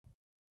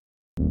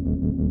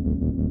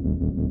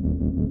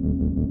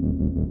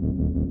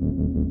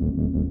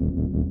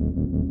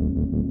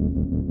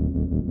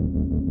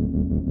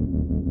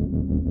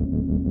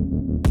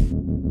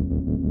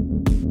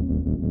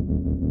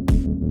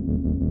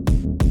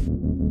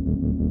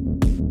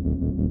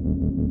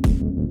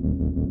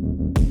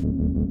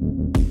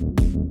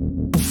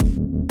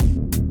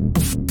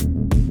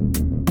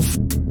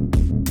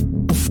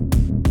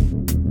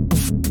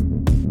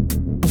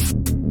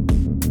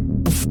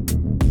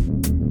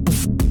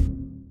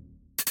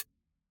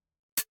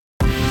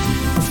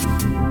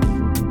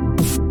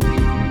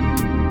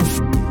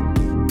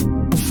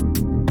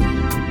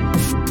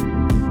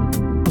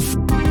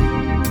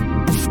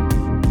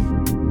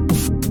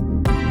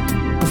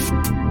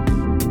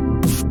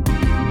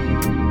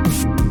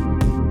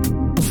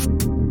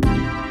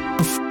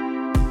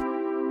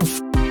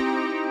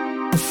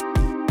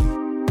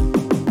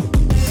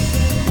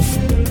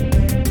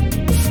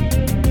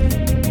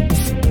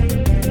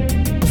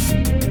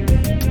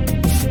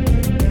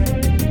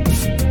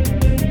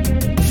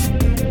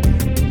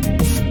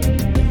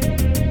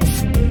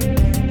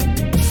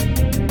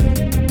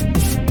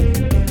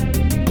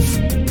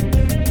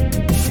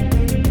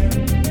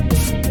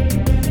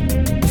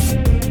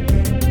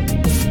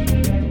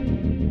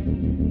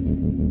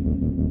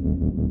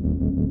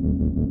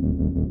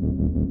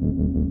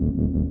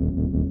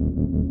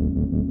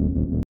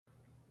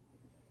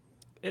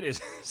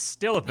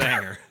Still a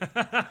banger.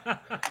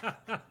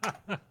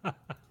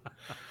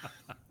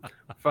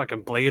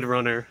 Fucking Blade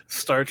Runner,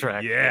 Star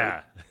Trek.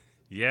 Yeah.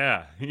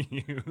 Yeah.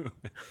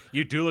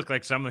 You do look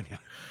like someone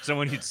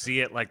you'd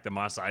see at like the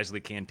Mos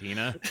Eisley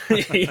Cantina.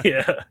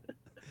 Yeah.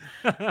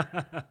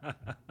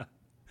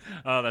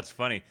 Oh, that's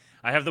funny.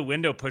 I have the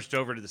window pushed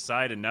over to the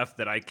side enough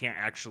that I can't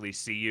actually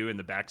see you in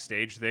the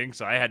backstage thing,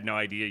 so I had no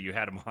idea you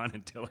had him on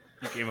until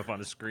you came up on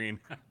the screen.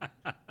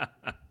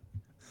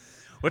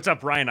 What's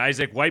up, Ryan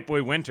Isaac? White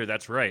Boy Winter,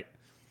 that's right.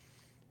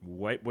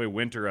 White Boy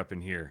Winter up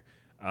in here.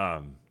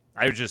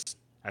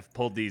 I've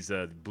pulled these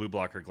blue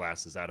blocker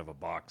glasses out of a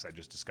box. I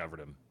just discovered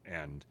them,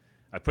 and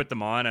I put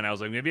them on, and I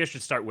was like, maybe I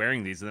should start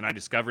wearing these. And then I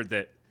discovered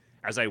that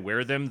as I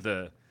wear them,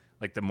 the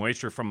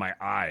moisture from my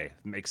eye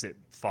makes it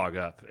fog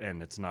up,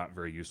 and it's not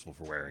very useful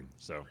for wearing.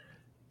 So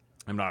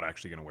I'm not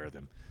actually going to wear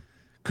them.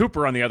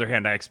 Cooper, on the other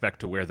hand, I expect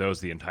to wear those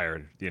the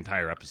entire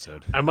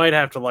episode. I might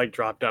have to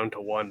drop down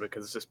to one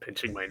because it's just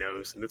pinching my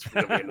nose, and it's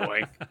really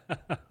annoying.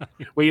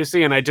 Well, you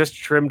see, and I just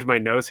trimmed my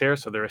nose hair,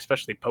 so they're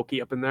especially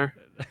pokey up in there.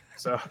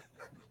 So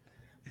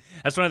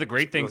that's one of the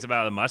great things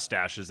about the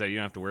mustache is that you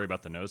don't have to worry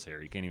about the nose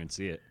hair. You can't even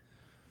see it.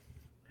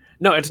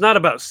 No, it's not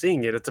about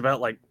seeing it. It's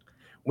about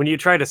when you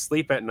try to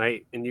sleep at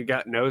night and you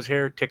got nose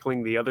hair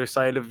tickling the other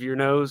side of your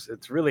nose.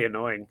 It's really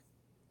annoying.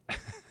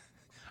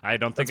 I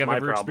don't think I've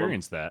ever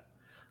experienced that.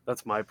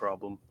 That's my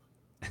problem.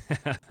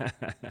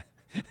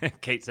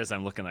 Kate says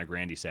I'm looking like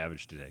Randy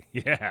Savage today.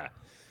 Yeah.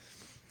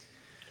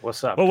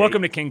 What's up? Well, Kate?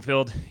 welcome to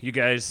Kingfield, you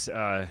guys.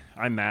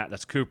 I'm Matt.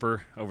 That's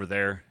Cooper over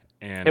there.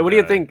 And hey, what do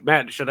you think,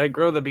 Matt? Should I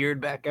grow the beard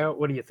back out?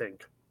 What do you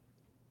think?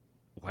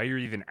 Why are you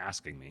even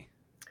asking me?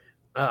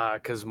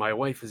 Because my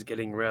wife is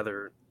getting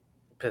rather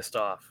pissed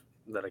off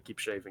that I keep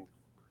shaving.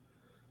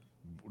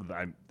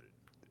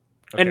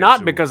 And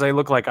not because I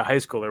look like a high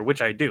schooler,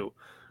 which I do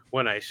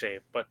when I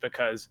shave, but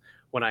because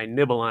when I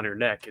nibble on her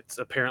neck, it's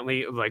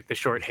apparently like the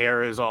short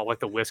hair is all like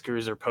the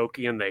whiskers are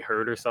pokey and they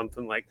hurt or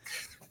something. Like,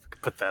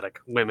 pathetic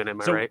women, am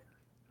I right?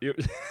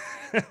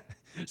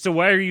 So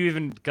why are you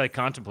even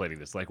contemplating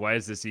this? Like, why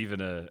is this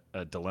even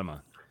a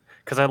dilemma?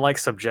 Because I like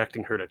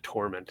subjecting her to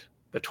torment.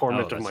 The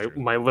torment of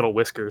my little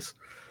whiskers.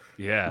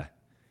 Yeah.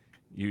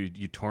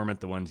 You torment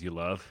the ones you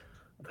love?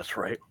 That's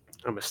right.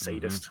 I'm a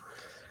sadist.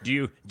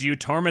 Mm-hmm. Do you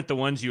torment the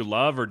ones you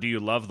love, or do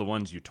you love the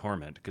ones you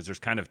torment? Because there's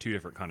kind of two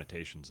different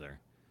connotations there.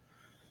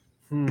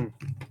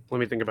 Let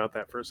me think about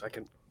that for a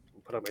second.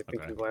 Put on my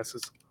thinking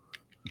glasses.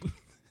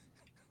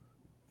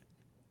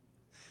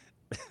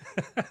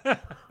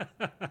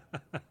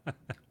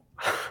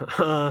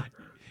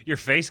 Your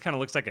face kind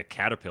of looks like a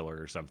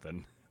caterpillar or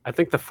something. I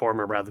think the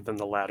former rather than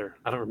the latter.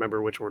 I don't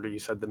remember which order you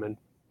said them in.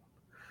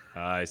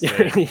 I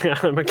said, yeah,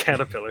 I'm a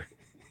caterpillar.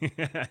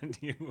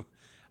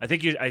 I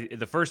think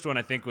the first one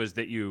I think was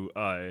that you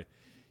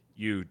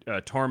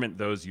torment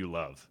those you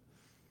love.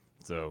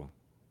 So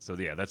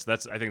yeah, that's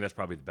I think that's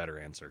probably the better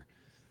answer.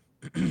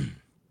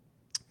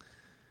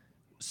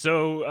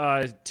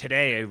 So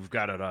today we've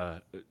got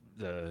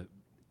the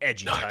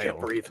edgy title, I can't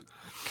breathe.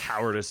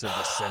 Cowardice of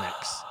the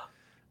Cynics,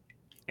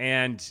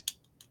 and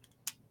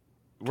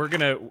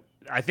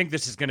I think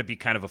this is gonna be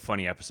kind of a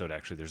funny episode.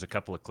 Actually, there's a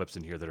couple of clips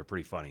in here that are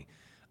pretty funny.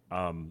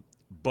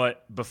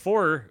 But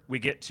before we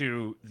get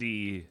to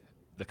the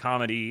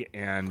comedy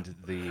and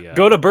the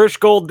go to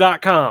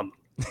birchgold.com.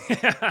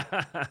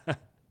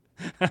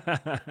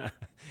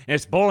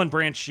 It's Boll and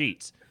Branch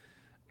sheets.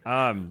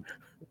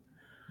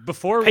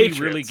 Before Patriots.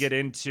 we really get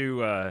into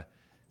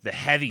the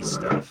heavy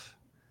stuff,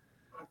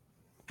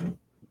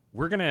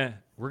 we're gonna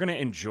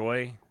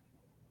enjoy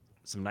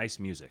some nice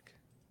music.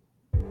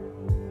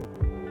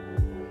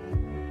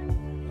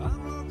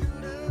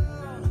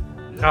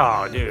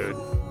 Oh, dude.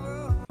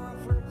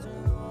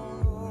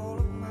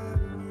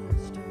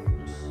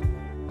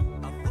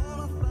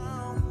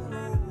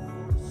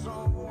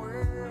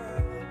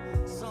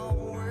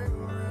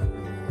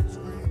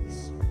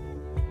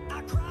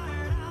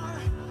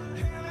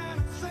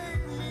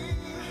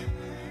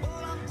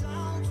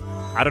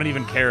 I don't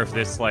even care if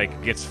this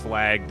gets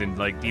flagged and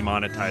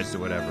demonetized or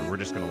whatever. We're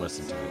just gonna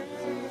listen to it.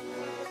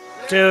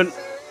 Dude.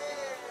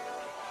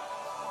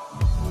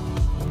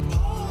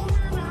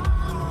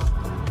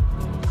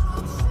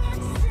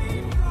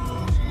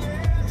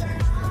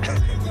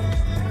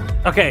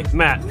 Okay,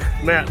 Matt.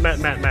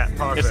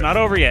 Pause It's it. not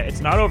over yet.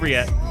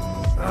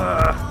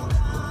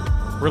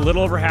 We're a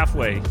little over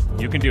halfway.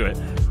 You can do it.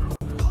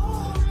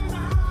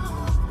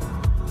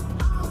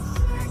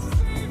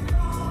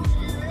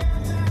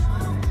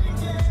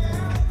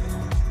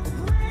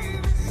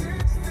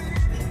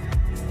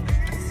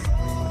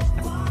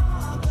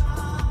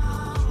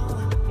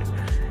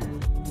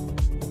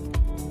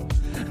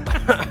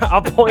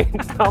 I'll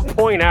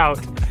point out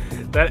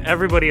that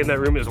everybody in that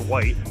room is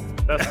white.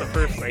 That's the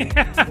first thing.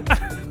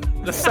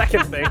 The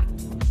second thing,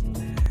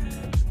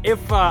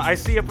 if I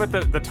see up at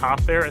the top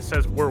there, it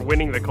says we're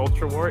winning the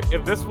culture war.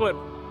 If this would,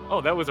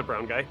 oh, that was a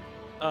brown guy,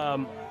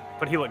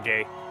 but he looked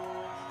gay.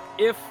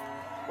 If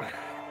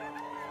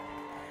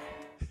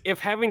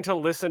having to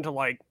listen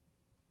to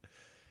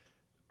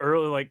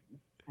early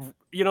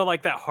you know,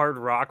 like that hard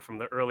rock from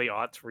the early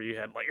aughts where you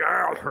had like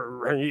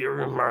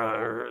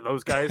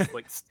those guys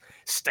like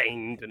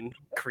Stained and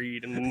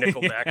Creed and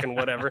Nickelback and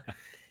whatever.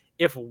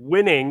 If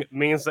winning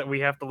means that we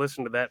have to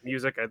listen to that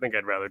music, I think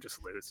I'd rather just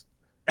lose.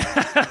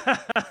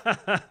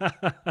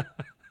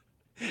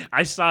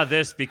 I saw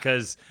this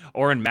because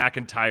Oren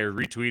McIntyre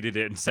retweeted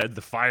it and said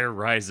the fire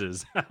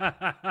rises.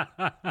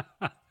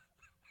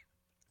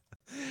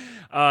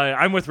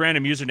 I'm with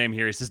random username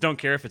here. He says, don't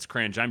care if it's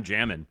cringe. I'm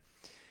jamming.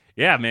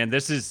 Yeah, man,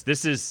 this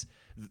is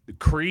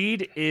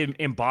Creed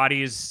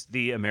embodies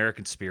the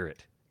American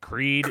spirit.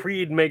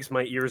 Creed makes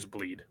my ears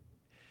bleed.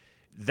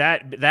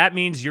 That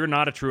means you're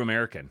not a true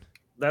American.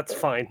 That's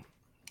fine.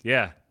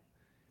 Yeah.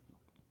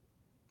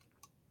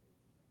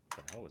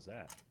 What the hell was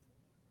that?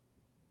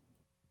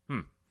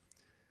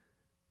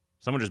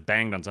 Someone just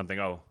banged on something.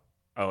 Oh,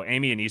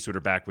 Amy and Eastwood are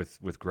back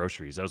with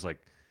groceries. I was like,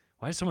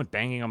 why is someone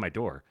banging on my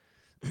door?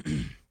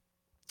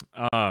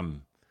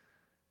 Well,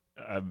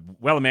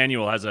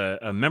 Emmanuel has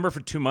a member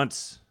for 2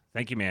 months.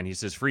 Thank you, man. He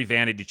says, free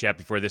vanity chat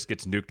before this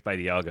gets nuked by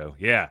the algo.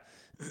 Yeah.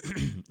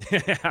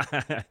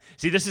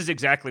 See, this is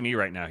exactly me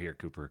right now here,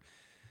 Cooper.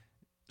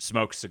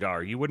 Smoke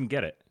cigar. You wouldn't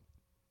get it.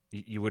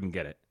 You wouldn't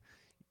get it.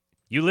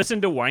 You listen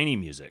to whiny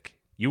music.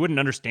 You wouldn't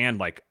understand,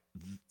 like,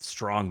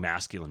 strong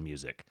masculine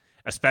music,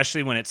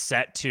 especially when it's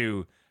set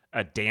to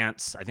a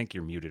dance. I think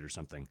you're muted or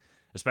something.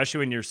 Especially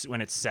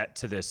when it's set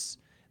to this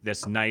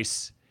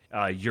nice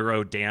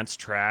Euro dance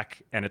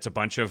track, and it's a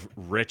bunch of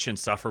rich,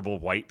 insufferable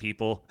white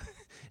people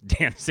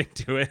dancing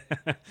to it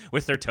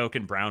with their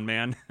token brown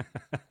man.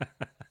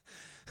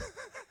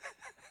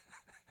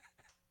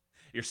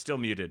 You're still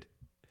muted.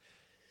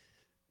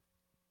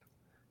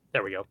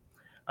 There we go.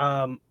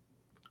 I'm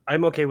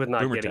okay with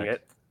not Boomer getting tech.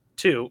 it.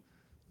 2,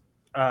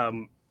 I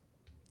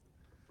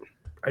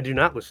do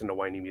not listen to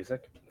whiny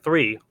music.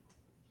 3,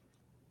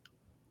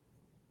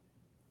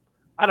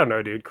 I don't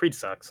know, dude. Creed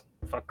sucks.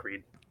 Fuck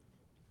Creed.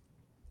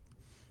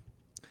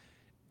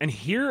 And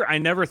here, I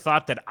never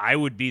thought that I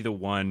would be the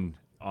one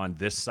on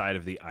this side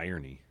of the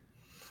irony.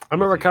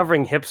 I'm a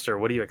recovering hipster.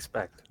 What do you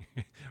expect?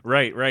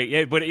 Right.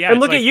 Yeah, but yeah.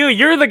 And look at you.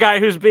 You're the guy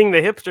who's being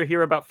the hipster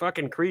here about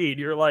fucking Creed.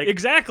 You're like,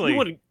 exactly.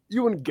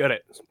 You wouldn't get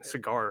it.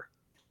 Cigar.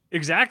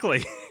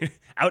 Exactly.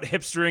 Out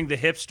hipstering the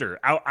hipster.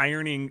 Out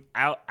ironying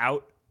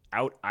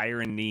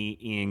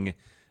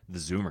the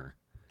Zoomer.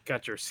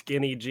 Got your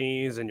skinny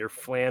jeans and your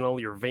flannel,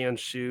 your Vans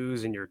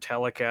shoes and your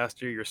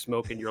Telecaster. You're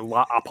smoking your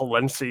La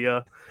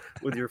Opulencia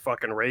with your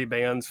fucking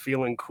Ray-Bans,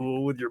 feeling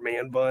cool with your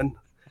man bun.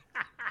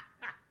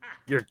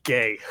 You're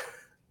gay.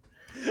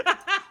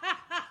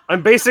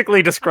 I'm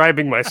basically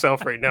describing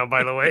myself right now,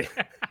 by the way.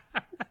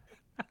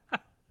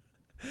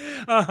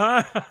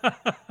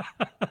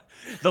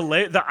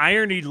 The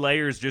irony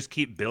layers just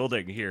keep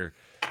building here.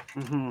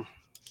 Mm-hmm.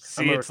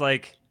 See,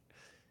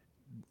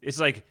 it's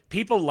like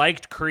people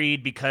liked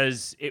Creed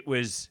because it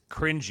was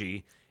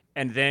cringy,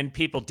 and then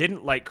people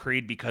didn't like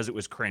Creed because it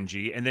was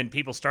cringy, and then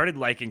people started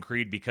liking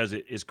Creed because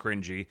it is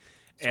cringy,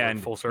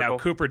 and full circle. Now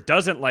Cooper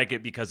doesn't like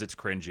it because it's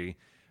cringy.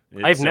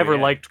 I've never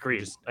liked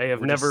Creed. I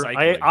have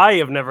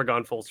never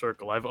gone full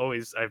circle.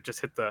 I've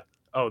just hit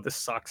this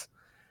sucks.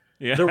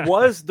 Yeah. There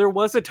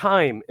was a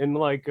time in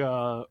like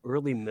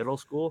early middle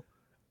school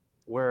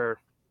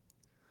where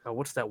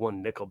what's that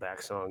one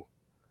Nickelback song?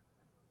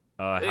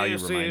 How You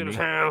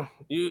Remind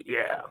Me.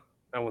 Yeah.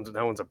 That one's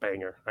a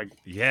banger.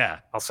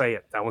 I'll say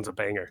it. That one's a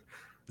banger.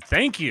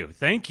 Thank you.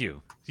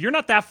 You're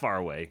not that far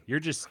away. You're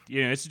just,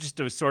 it's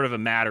just a sort of a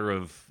matter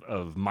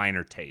of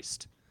minor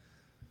taste.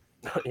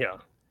 Yeah.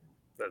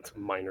 That's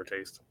minor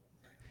taste.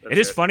 It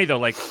is funny though,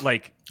 like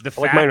the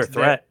fact Minor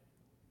Threat.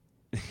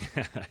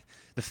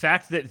 The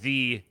fact that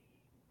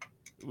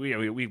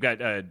we've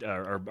got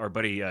our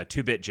buddy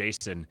 2-Bit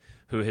Jason,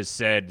 who has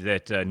said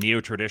that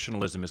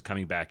neo-traditionalism is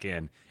coming back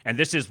in, and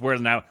this is where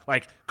now,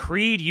 like,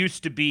 Creed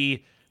used to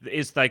be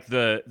is like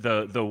the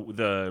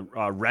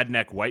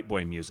redneck white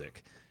boy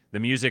music, the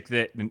music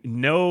that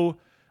no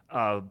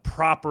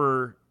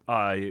proper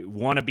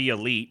wannabe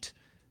elite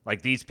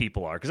like these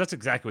people are, because that's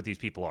exactly what these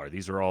people are.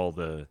 These are all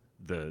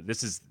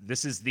this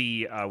is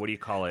the what do you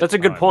call it? That's a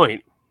good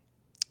point.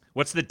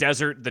 What's the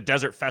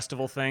desert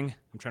festival thing?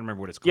 I'm trying to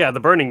remember what it's called. Yeah, the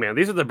Burning Man.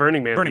 These are the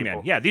Burning Man people.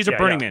 Man. Yeah, these are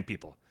Burning Man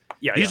people.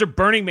 Yeah, these are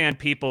Burning Man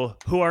people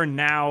who are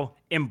now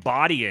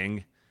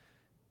embodying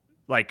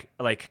like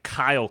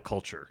Kyle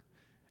culture.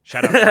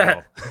 Shout out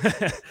Kyle.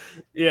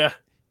 Yeah.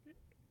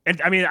 And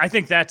I mean, I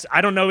think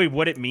I don't know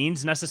what it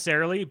means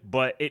necessarily,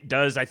 but it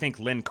does, I think,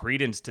 lend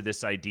credence to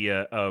this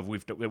idea of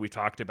we've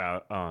talked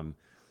about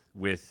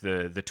with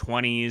the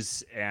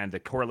 20s and the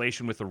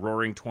correlation with the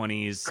Roaring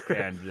 20s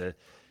and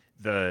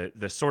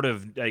the sort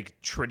of like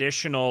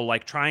traditional,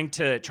 like trying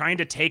to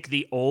take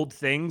the old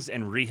things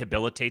and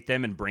rehabilitate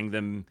them and bring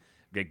them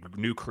like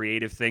new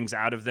creative things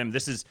out of them.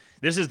 This is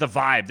the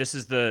vibe. This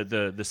is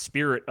the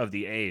spirit of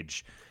the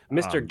age.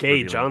 Mr.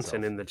 Gay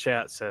Johnson in the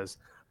chat says,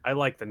 I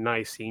like the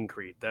Nicene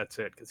Creed. That's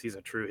it, because he's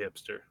a true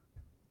hipster.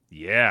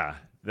 Yeah,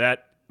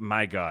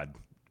 my God,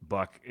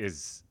 Buck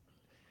is.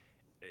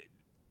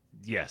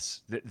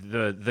 Yes,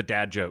 the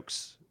dad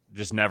jokes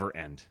just never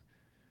end.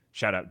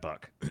 Shout out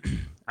Buck.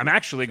 I'm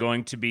actually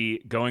going to be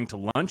going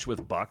to lunch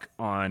with Buck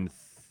on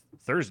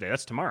Thursday.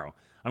 That's tomorrow.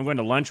 I'm going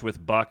to lunch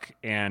with Buck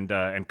and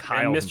Kyle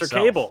and Mr. himself.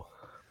 Cable.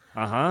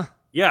 Uh-huh.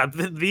 Yeah,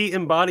 the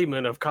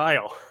embodiment of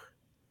Kyle.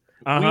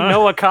 Uh-huh. We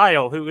know a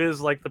Kyle who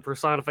is like the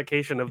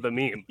personification of the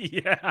meme.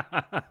 Yeah.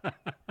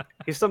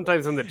 He's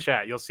sometimes in the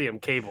chat. You'll see him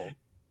Cable.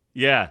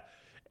 Yeah.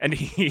 And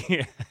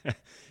he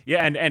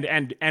yeah,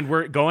 and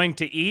we're going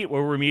to eat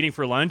where we're meeting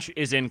for lunch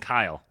is in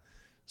Kyle.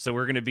 So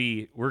we're gonna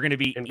be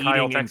in eating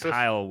Kyle, in Texas?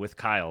 Kyle with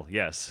Kyle.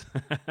 Yes.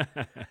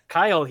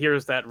 Kyle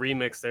hears that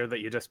remix there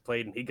that you just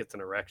played and he gets an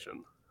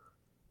erection.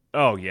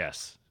 Oh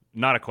yes.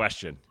 Not a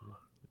question.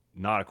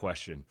 Not a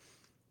question.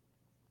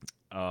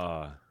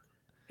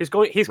 He's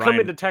Ryan...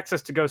 coming to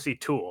Texas to go see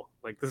Tool.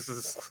 Like this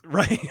is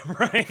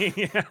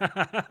right.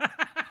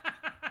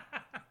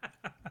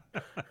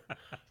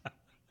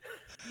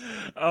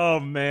 Oh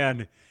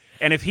man.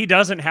 And if he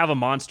doesn't have a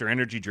Monster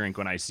Energy drink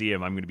when I see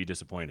him, I'm going to be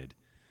disappointed.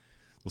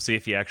 We'll see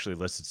if he actually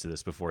listens to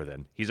this before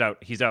then. He's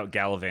out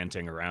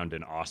gallivanting around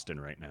in Austin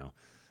right now,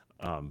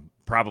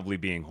 probably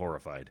being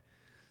horrified.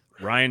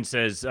 Ryan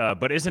says,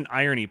 but isn't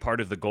irony part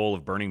of the goal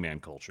of Burning Man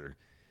culture?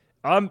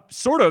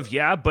 Sort of,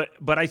 yeah, but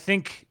I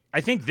think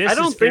this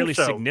is fairly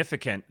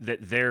significant that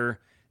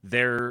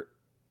they're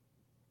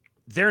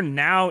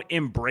now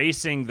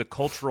embracing the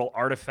cultural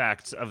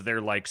artifacts of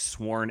their like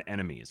sworn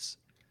enemies,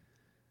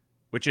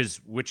 which is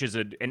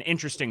an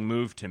interesting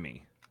move to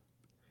me.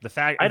 The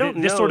fact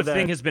this sort of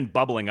thing has been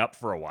bubbling up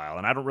for a while,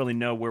 and I don't really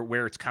know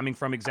where it's coming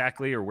from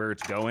exactly or where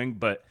it's going,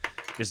 but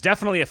there's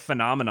definitely a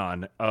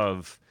phenomenon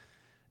of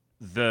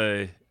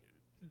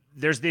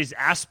there's these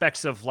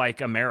aspects of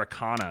like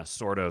Americana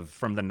sort of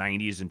from the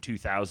 90s and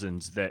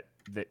 2000s that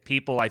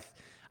people I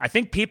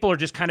think people are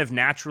just kind of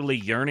naturally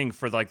yearning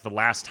for like the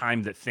last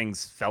time that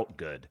things felt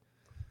good.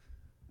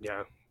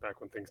 Yeah,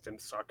 back when things didn't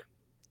suck.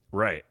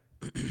 Right.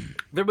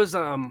 There was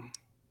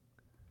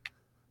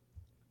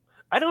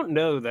I don't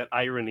know that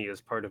irony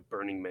is part of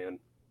Burning Man.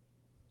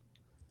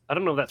 I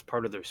don't know if that's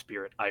part of their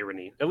spirit,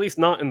 irony. At least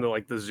not in the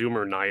like the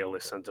Zoomer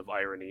nihilist sense of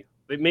irony.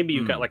 Maybe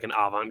you've got like an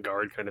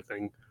avant-garde kind of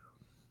thing.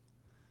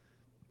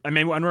 I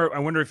mean, I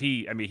wonder if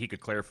he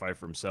could clarify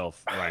for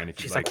himself, Ryan. If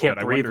Jeez, I can't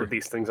breathe with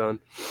these things on.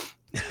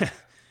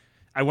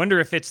 I wonder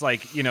if it's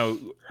like, you know,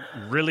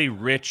 really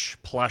rich,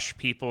 plush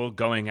people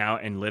going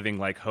out and living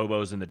like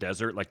hobos in the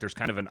desert. Like there's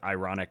kind of an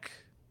ironic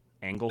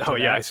angle to that.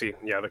 Yeah, I see.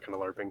 Yeah, they're kind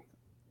of LARPing.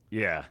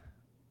 Yeah.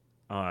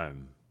 But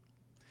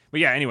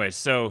yeah, anyways,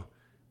 so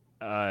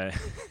Buck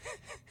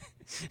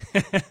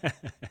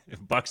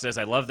says,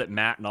 I love that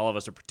Matt and all of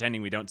us are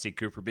pretending we don't see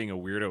Cooper being a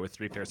weirdo with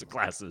 3 pairs of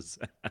glasses.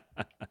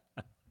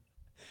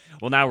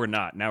 Well, now we're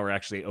not. Now we're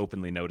actually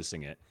openly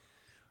noticing it.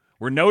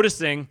 We're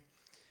noticing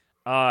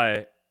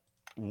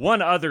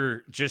one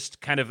other just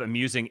kind of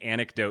amusing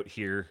anecdote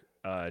here,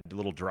 a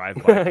little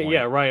drive-by point.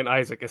 Yeah, Ryan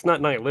Isaac. It's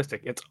not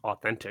nihilistic. It's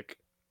authentic.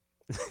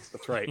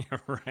 That's right.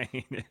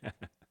 Right.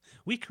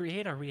 We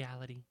create our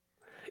reality.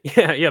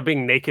 Yeah,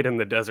 being naked in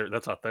the desert,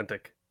 that's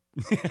authentic.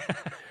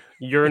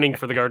 Yearning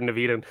for the Garden of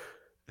Eden.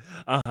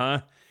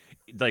 Uh-huh.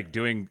 Like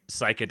doing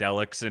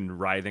psychedelics and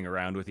writhing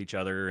around with each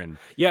other. And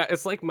yeah,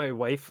 it's like my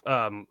wife,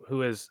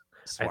 who is,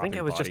 I think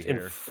I was just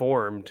hair.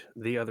 informed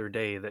the other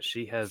day that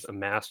she has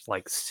amassed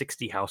like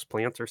 60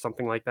 houseplants or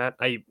something like that.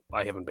 I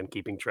haven't been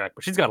keeping track,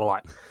 but she's got a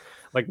lot.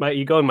 Like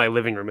you go in my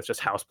living room, it's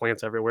just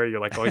houseplants everywhere. You're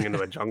like going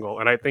into a jungle.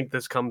 And I think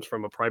this comes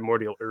from a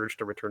primordial urge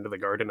to return to the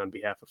garden on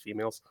behalf of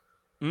females.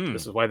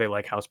 This is why they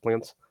like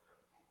houseplants.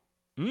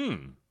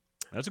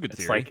 That's a good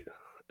theory.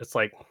 It's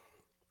like,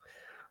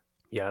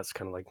 yeah, it's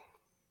kind of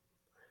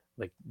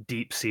like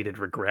deep-seated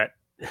regret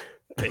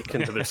baked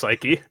into their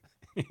psyche.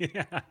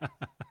 Yeah.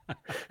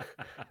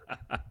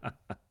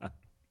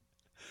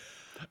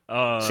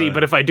 See,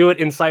 but if I do it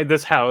inside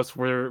this house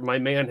where my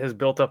man has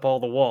built up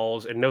all the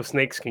walls and no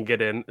snakes can get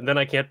in, then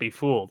I can't be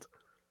fooled.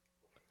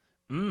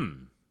 So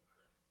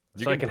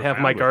I can have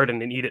my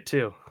garden and eat it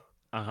too.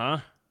 Uh-huh.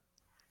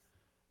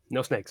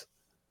 No snakes.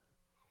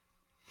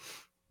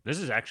 This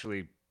is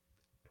actually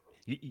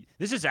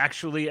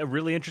a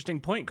really interesting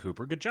point,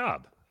 Cooper. Good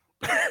job.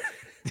 I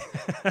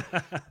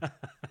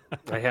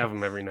have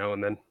them every now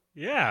and then.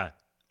 Yeah.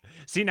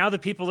 See, now the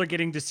people are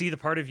getting to see the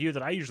part of you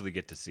that I usually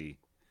get to see.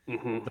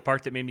 Mm-hmm. The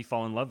part that made me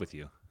fall in love with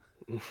you.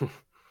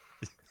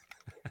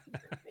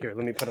 Here,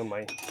 let me put on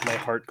my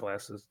heart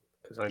glasses.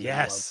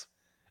 Yes.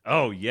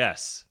 Oh,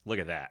 yes. Look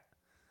at that.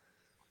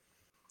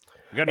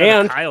 We got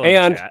another Kyle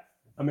in the chat.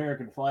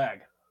 American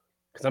flag.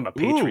 Because I'm a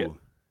patriot. Ooh,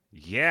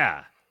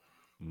 yeah.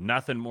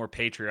 Nothing more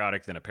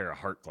patriotic than a pair of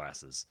heart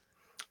glasses.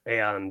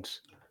 And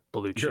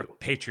Blue Chew. You're a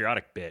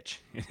patriotic bitch.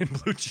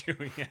 Blue Chew,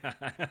 yeah.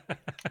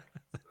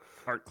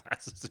 Heart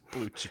glasses and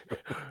Blue Chew.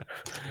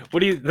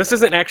 This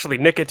isn't actually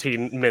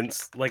nicotine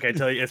mints, like I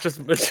tell you. It's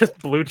just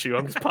Blue Chew.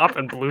 I'm just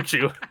popping Blue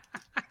Chew.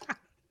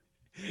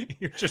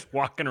 You're just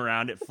walking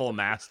around at full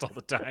mast all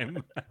the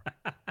time.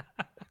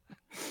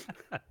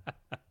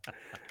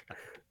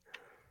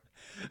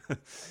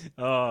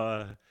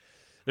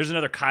 There's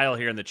another Kyle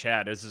here in the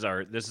chat. This is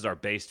our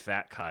based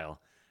fat Kyle.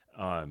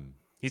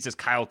 He says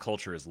Kyle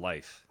culture is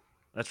life.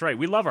 That's right.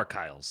 We love our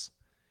Kyles.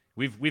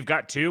 We've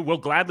got 2. We'll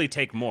gladly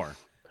take more.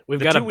 We've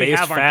The got 2 a we based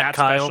have aren't fat that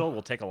Kyle. special.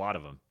 We'll take a lot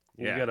of them.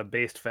 We've Yeah. got a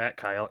based fat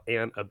Kyle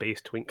and a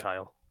based twink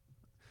Kyle.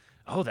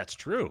 Oh, that's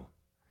true.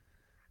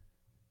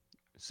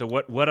 So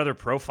what other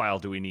profile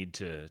do we need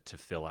to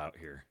fill out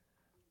here?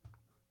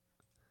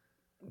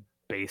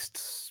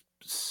 Based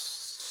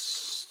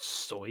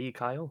soy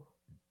Kyle?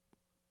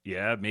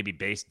 Yeah, maybe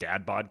base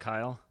dad bod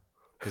Kyle.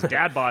 Because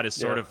dad bod is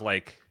sort Yeah. of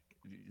like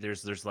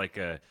there's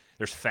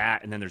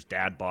fat and then there's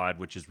dad bod,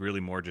 which is really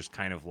more just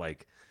kind of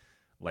like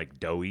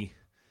doughy.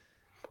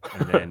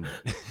 And then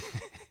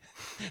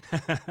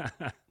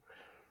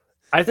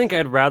I think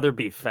I'd rather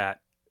be fat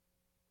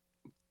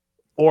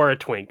or a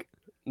twink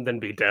than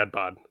be dad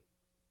bod,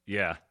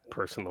 yeah,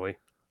 personally.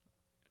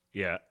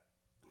 yeah.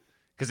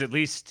 Because at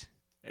least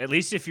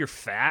if you're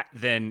fat,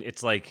 then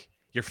it's like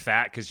you're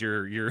fat because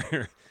you're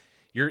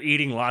you're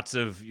eating lots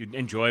of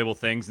enjoyable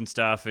things and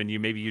stuff, and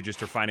you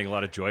just are finding a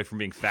lot of joy from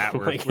being fat.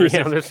 Like, Whereas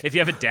yeah, if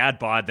you have a dad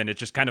bod, then it's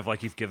just kind of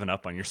like you've given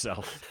up on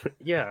yourself.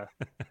 Yeah.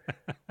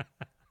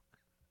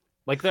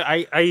 Like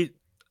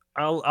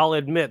I'll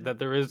admit that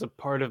there is a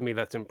part of me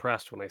that's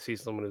impressed when I see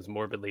someone who's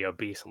morbidly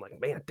obese. I'm like,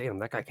 man, damn,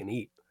 that guy can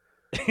eat.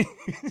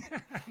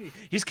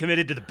 He's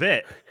committed to the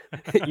bit.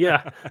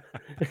 Yeah.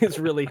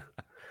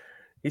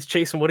 He's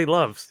chasing what he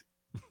loves.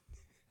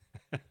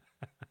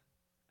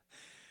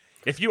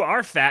 If you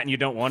are fat and you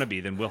don't want to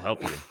be, then we'll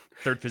help you.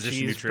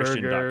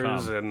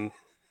 ThirdPositionsNutrition.com. And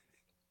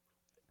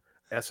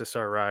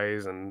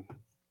SSRIs and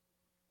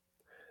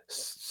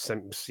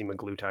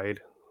semaglutide.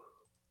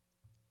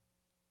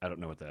 I don't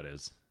know what that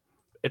is.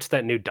 It's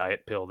that new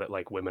diet pill that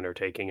like women are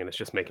taking, and it's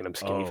just making them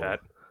skinny fat.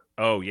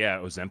 Oh yeah,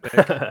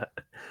 Ozempic.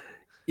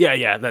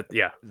 yeah. The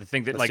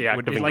thing that That's like the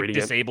active ingredient.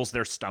 disables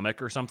their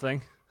stomach or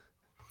something.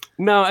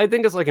 No, I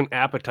think it's like an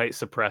appetite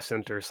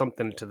suppressant or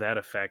something to that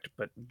effect,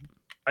 but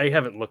I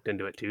haven't looked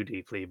into it too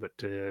deeply. But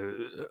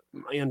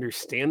my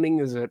understanding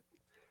is it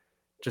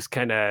just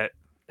kind of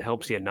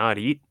helps you not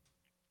eat,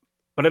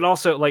 but it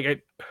also like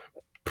it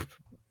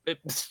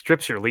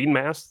strips your lean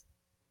mass.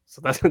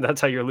 So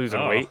that's how you're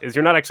losing weight. Is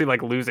you're not actually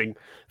like losing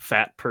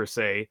fat per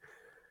se.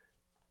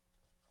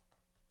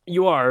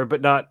 You are,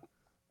 but not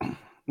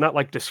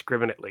like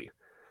discriminately.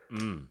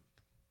 Mm.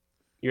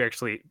 You're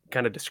actually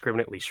kind of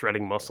discriminately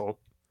shredding muscle.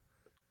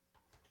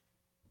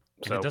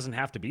 So it doesn't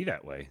have to be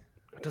that way.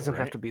 It doesn't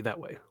have to be that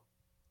way.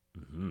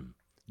 Mm-hmm.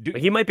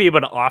 Like, you might be able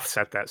to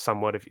offset that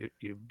somewhat if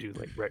you do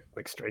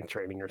like strength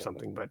training or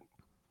something, but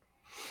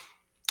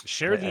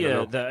share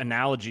the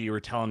analogy you were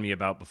telling me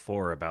about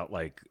before about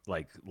like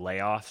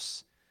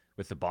layoffs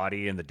with the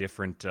body and the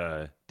different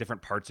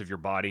parts of your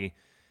body.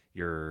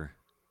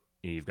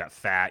 You've got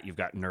fat, you've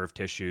got nerve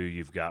tissue,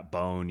 you've got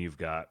bone, you've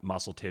got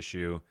muscle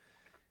tissue.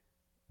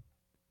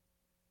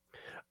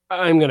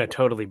 I'm going to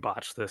totally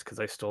botch this because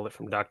I stole it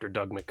from Dr.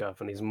 Doug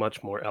McGuff, and he's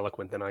much more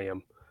eloquent than I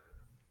am.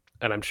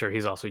 And I'm sure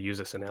he's also used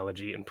this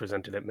analogy and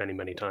presented it many,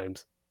 many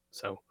times.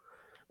 So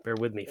bear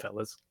with me,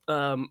 fellas.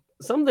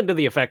 Something to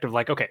the effect of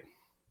like, okay,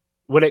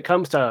 when it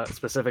comes to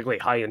specifically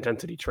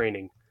high-intensity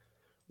training,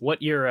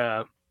 what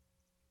you're...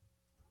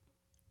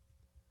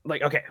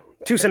 like, okay,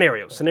 2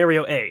 scenarios.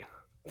 Scenario A,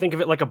 think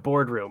of it like a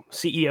boardroom.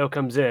 CEO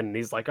comes in, and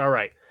he's like, all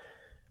right,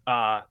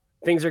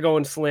 things are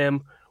going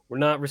slim. We're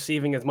not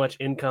receiving as much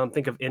income.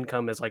 Think of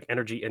income as like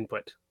energy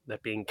input,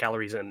 that being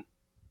calories in.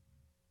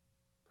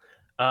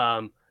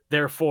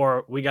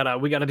 Therefore, we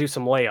gotta do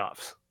some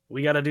layoffs.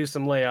 We gotta do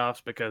some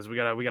layoffs because we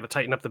gotta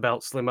tighten up the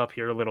belt, slim up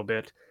here a little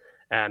bit,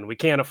 and we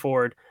can't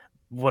afford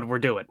what we're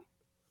doing.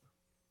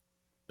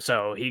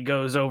 So he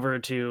goes over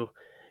to,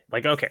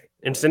 like, okay,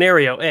 in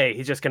scenario A,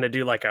 he's just gonna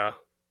do like a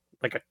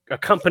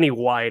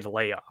company-wide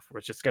layoff, where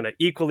it's just gonna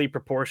equally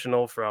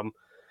proportional from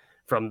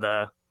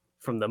the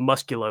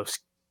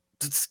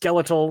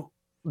musculoskeletal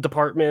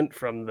department,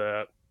 from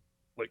the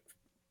like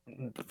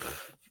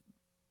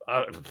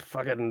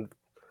fucking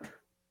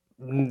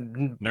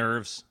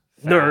nerves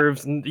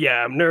department,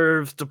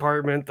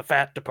 the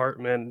fat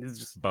department, is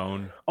just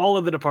bone, all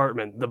of the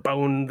department, the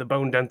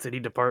bone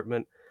density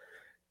department.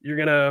 You're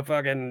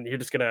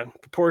just gonna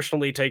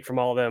proportionally take from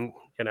all of them.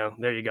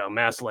 There you go,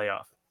 mass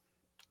layoff.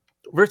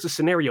 Versus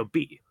scenario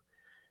B,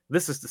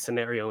 this is the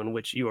scenario in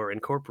which you are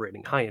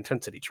incorporating high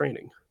intensity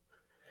training.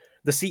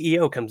 The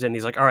CEO comes in,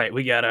 he's like, all right,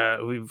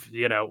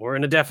 we're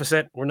in a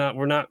deficit. We got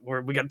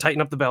to tighten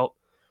up the belt.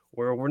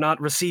 We're not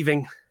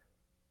receiving.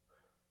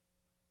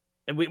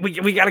 And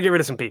we got to get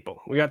rid of some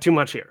people. We got too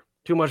much here,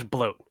 too much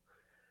bloat.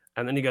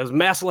 And then he goes,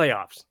 mass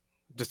layoffs,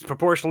 just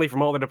proportionally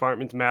from all the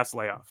departments, mass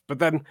layoff. But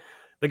then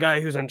the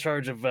guy who's in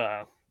charge of,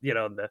 the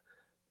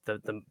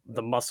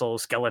muscle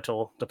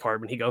skeletal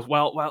department, he goes,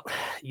 well,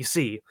 you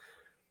see,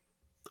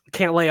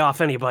 can't lay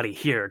off anybody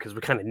here because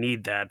we kind of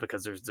need that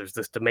because there's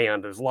this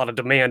demand. There's a lot of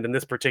demand in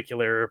this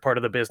particular part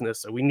of the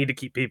business, so we need to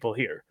keep people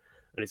here.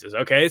 And he says,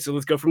 okay, so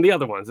let's go from the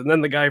other ones. And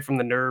then the guy from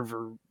the nerve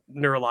or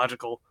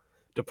neurological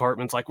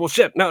department's like, well,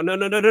 shit,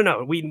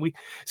 no.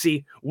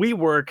 We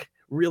work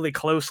really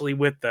closely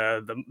with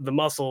the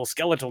muscle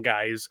skeletal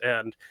guys,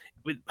 and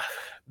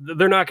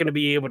they're not going to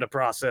be able to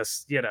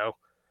process,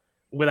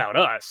 without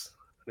us.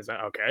 He's like,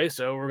 okay,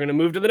 so we're gonna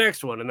move to the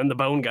next one. And then the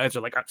bone guys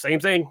are like, same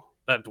thing.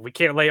 We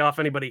can't lay off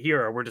anybody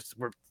here, or we're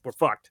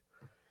fucked.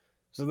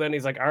 So then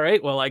he's like, all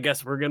right, well, I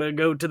guess we're gonna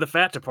go to the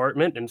fat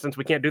department, and since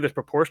we can't do this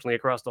proportionally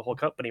across the whole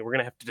company, we're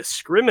gonna have to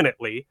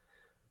discriminately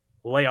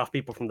lay off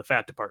people from the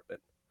fat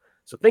department.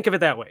 So think of it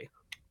that way.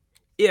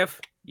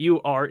 If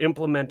you are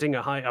implementing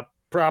a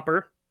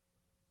proper,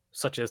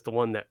 such as the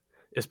one that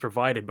is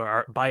provided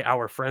by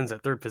our friends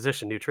at Third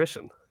Position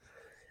Nutrition,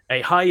 a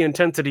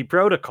high-intensity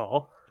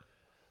protocol,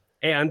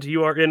 and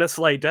you are in a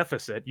slight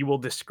deficit, you will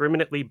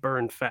discriminately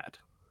burn fat,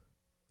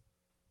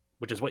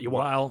 which is what you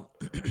want.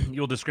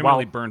 You'll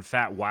discriminately burn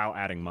fat while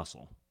adding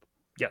muscle.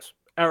 Yes.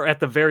 Or at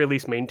the very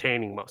least,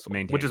 maintaining muscle,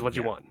 which is what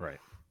you want. Right.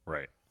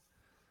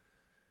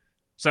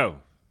 So,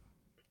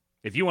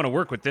 if you want to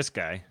work with this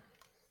guy,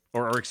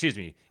 or excuse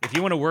me, if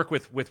you want to work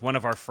with one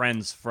of our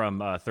friends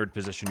from Third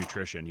Position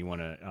Nutrition, you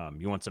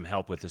want some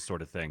help with this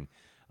sort of thing,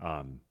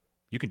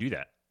 you can do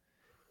that.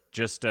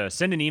 Just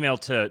send an email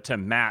to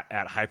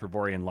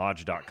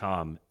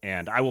matt@hyperboreanlodge.com,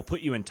 and I will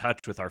put you in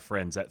touch with our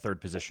friends at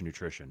Third Position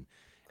Nutrition,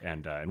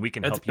 and we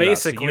can help you out.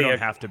 So you don't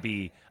have to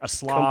be a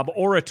slob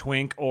or a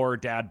twink or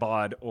dad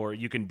bod, or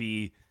you can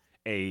be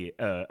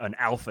an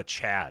alpha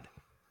Chad.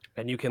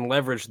 And you can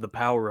leverage the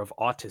power of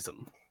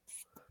autism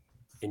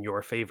in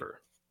your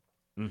favor.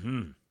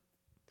 Mm-hmm.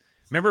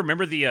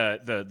 Remember the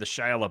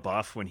Shia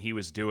LaBeouf when he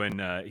was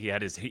doing he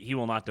had his "He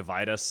Will Not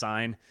Divide Us"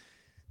 sign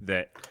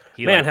that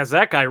he has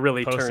that guy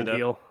really turned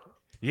heel?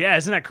 Yeah,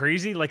 isn't that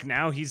crazy? Like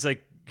now he's the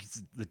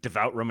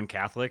devout Roman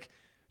Catholic.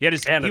 He had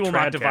his "He Will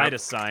Not Divide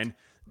Us" sign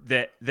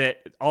that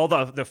all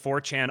the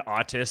 4chan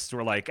autists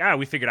were like,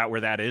 we figured out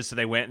where that is, so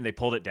they went and they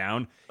pulled it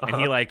down, and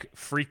he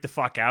freaked the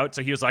fuck out.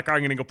 So he was like,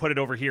 I'm gonna go put it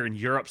over here in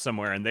Europe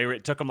somewhere, and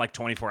it took him like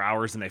 24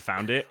 hours, and they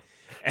found it.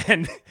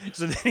 And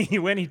so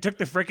then he took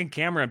the freaking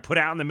camera and put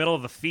it out in the middle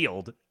of the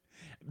field,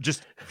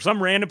 just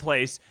some random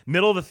place,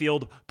 middle of the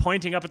field,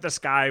 pointing up at the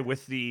sky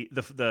with the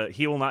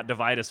 "He Will Not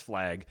Divide Us"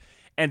 flag.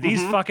 And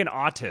these fucking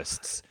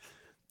autists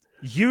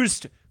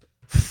used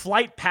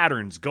flight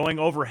patterns going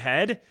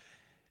overhead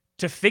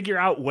to figure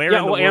out where in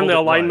the world and the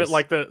alignment, was.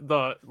 like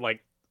the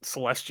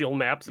celestial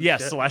maps. Yeah,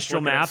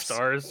 celestial maps,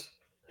 stars.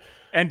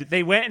 And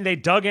they went and they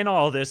dug in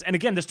all this. And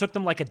again, this took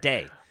them like a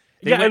day.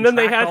 And then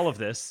they had all of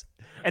this.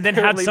 And then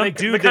had some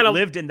dude that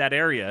lived in that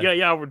area.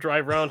 Yeah, would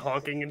drive around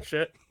honking and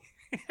shit.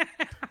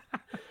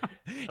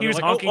 He was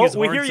honking his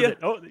horn. We hear you.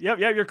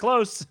 Yeah, you're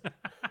close.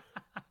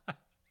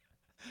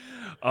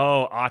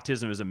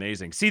 Autism is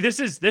amazing. See, this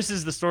is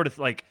the sort of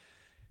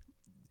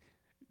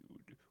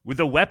with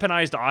the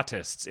weaponized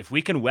autists. If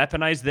we can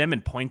weaponize them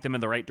and point them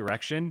in the right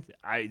direction,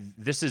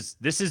 this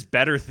is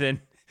better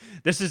than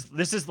this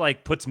is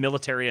like puts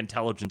military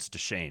intelligence to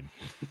shame.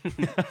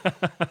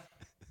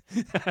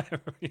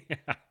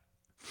 Yeah.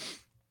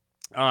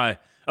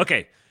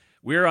 Okay,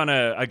 we're on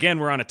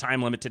a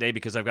time limit today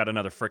because I've got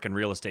another frickin'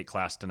 real estate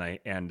class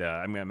tonight, and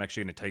I'm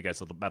actually going to tell you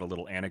guys about a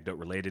little anecdote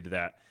related to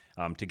that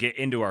to get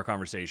into our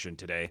conversation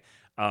today.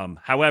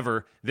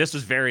 However, this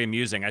was very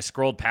amusing. I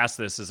scrolled past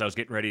this as I was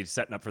getting ready to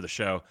setting up for the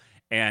show,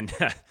 and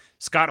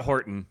Scott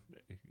Horton,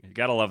 you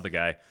gotta love the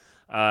guy.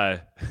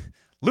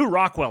 Lou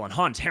Rockwell and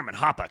Hans Hermann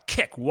Hoppe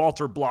kick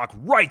Walter Block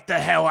right the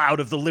hell out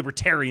of the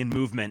libertarian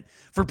movement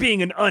for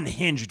being an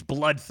unhinged,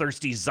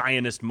 bloodthirsty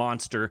Zionist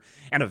monster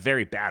and a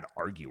very bad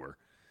arguer.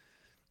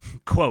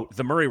 Quote,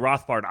 the Murray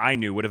Rothbard I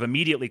knew would have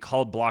immediately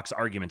called Block's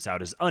arguments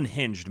out as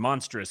unhinged,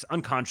 monstrous,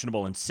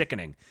 unconscionable, and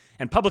sickening,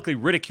 and publicly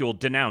ridiculed,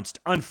 denounced,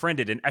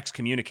 unfriended, and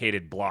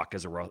excommunicated Block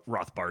as a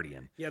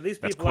Rothbardian. Yeah, these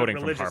people are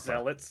religious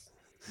zealots.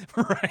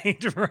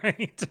 Right.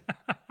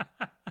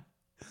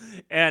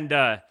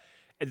 And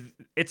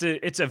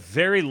it's a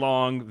very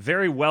long,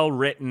 very well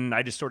written.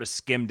 I just sort of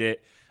skimmed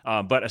it,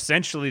 but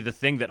essentially the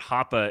thing that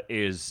Hoppe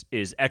is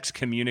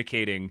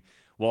excommunicating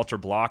Walter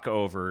Block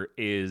over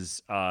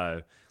is,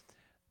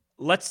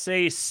 let's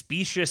say,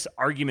 specious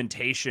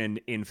argumentation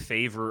in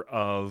favor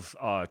of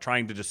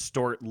trying to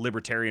distort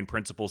libertarian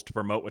principles to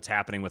promote what's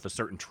happening with a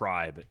certain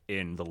tribe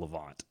in the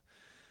Levant,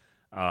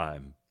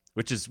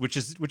 which is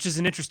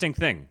an interesting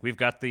thing. We've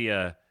got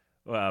the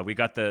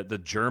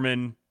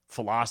German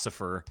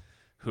philosopher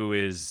who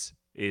is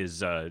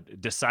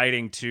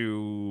deciding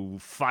to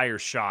fire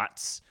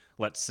shots,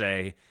 let's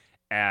say,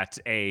 at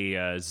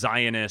a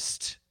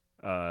Zionist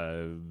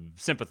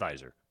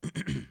sympathizer.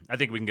 I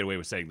think we can get away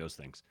with saying those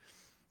things.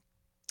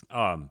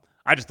 I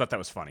just thought that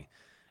was funny,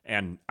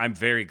 and I'm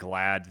very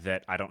glad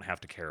that I don't have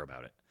to care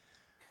about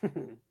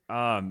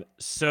it.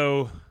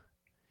 So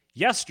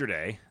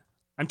yesterday,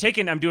 I'm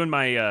doing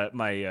my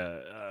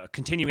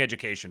continuing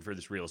education for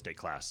this real estate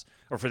class,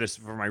 or for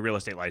my real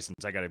estate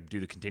license. I got to do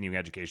the continuing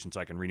education so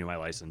I can renew my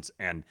license.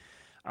 And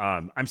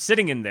I'm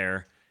sitting in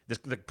there.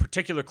 The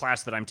particular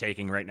class that I'm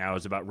taking right now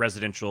is about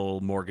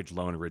residential mortgage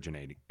loan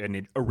originating.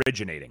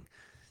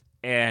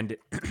 And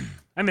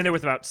I'm in there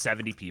with about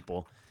 70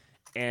 people.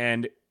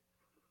 And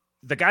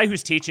the guy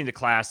who's teaching the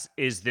class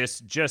is this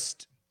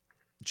just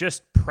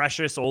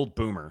precious old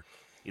boomer,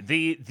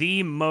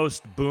 the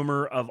most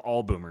boomer of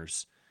all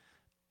boomers.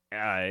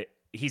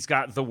 He's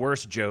got the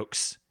worst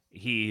jokes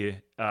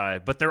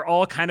But they're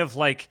all kind of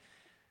like,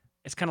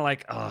 it's kind of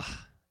like,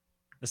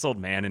 this old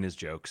man and his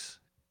jokes.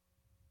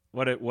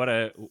 What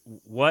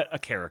a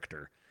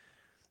character.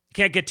 You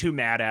can't get too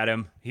mad at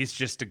him. He's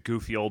just a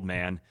goofy old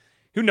man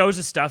who knows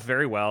his stuff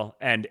very well,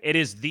 and it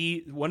is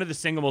one of the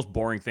single most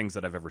boring things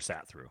that I've ever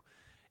sat through.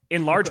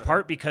 In large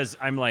part because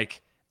I'm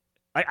like,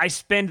 I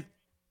spend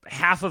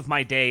half of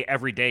my day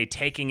every day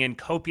taking in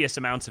copious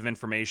amounts of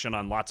information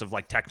on lots of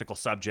like technical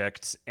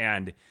subjects,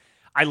 and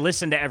I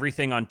listen to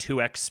everything on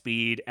 2x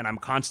speed, and I'm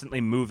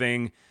constantly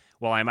moving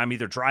while I'm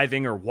either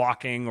driving or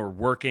walking or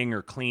working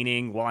or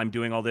cleaning while I'm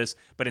doing all this.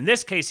 But in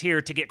this case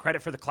here, to get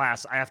credit for the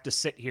class, I have to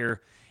sit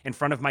here in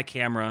front of my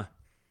camera.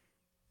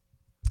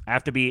 I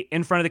have to be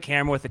in front of the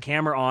camera with the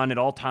camera on at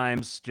all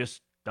times,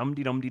 just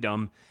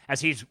dum-de-dum-de-dum,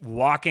 as he's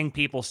walking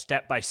people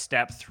step by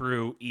step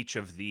through each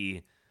of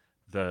the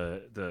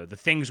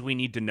things we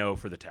need to know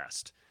for the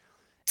test.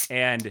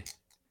 And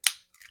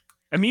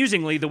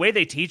amusingly, the way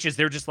they teach is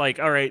they're just like,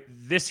 all right,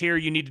 this here,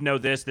 you need to know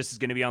this. This is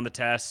going to be on the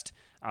test.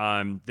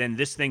 Then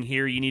this thing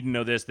here, you need to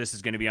know this. This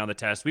is going to be on the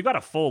test. We've got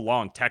a full,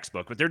 long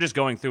textbook, but they're just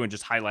going through and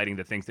just highlighting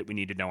the things that we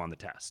need to know on the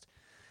test.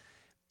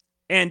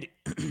 And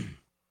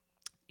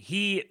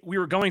we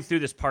were going through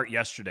this part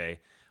yesterday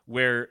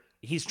where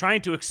he's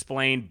trying to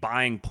explain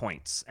buying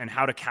points and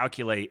how to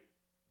calculate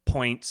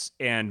points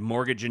and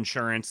mortgage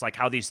insurance, like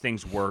how these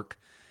things work,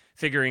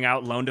 figuring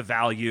out loan to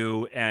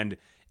value. And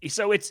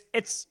so it's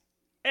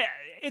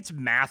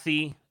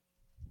mathy,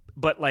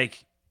 but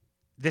like,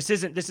 this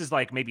is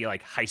like maybe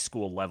like high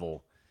school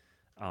level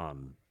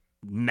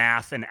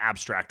math and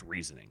abstract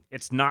reasoning.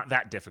 It's not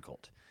that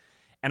difficult.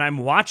 And I'm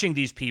watching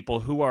these people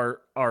who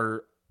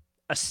are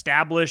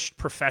established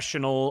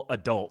professional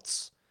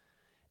adults,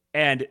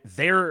 and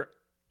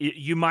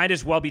you might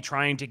as well be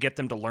trying to get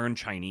them to learn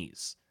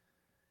Chinese.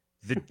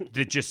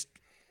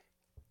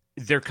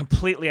 They're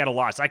completely at a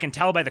loss. I can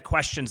tell by the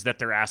questions that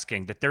they're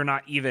asking that they're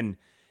not even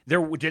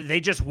they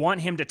just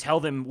want him to tell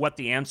them what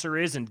the answer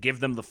is and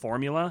give them the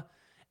formula,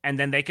 and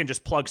then they can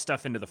just plug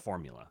stuff into the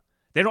formula.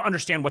 They don't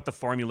understand what the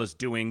formula is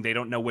doing. They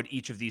don't know what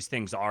each of these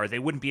things are. They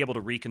wouldn't be able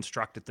to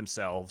reconstruct it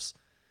themselves.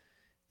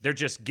 They're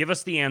just, give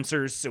us the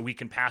answers so we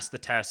can pass the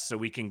test, so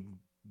we can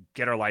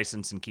get our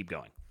license and keep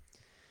going.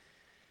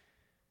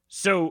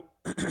 So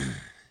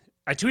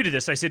I tweeted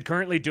this. I said,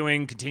 currently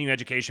doing continuing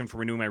education for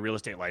renewing my real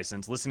estate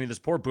license, listening to this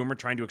poor boomer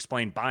trying to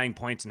explain buying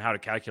points and how to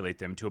calculate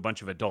them to a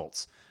bunch of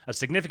adults, a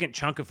significant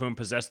chunk of whom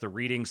possess the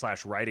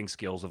reading/writing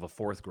skills of a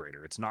fourth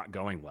grader. It's not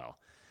going well.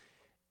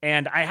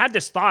 And I had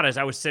this thought as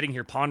I was sitting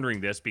here pondering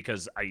this,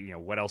 because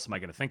what else am I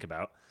going to think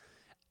about?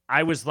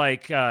 I was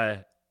like,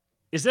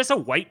 is this a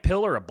white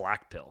pill or a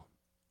black pill?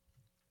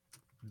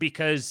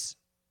 Because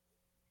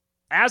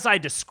as I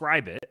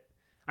describe it,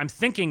 I'm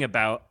thinking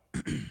about,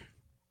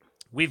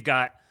 we've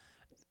got,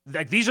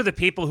 like, these are the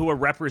people who are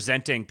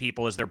representing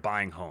people as they're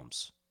buying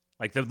homes.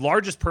 Like, the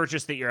largest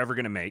purchase that you're ever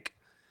going to make,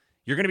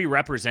 you're going to be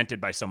represented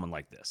by someone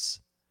like this.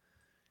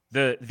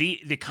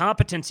 The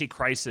competency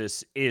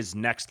crisis is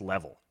next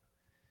level.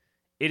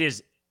 It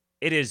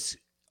is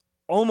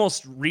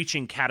almost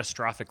reaching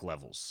catastrophic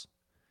levels.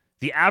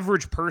 The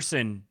average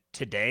person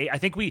today, I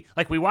think we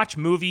watch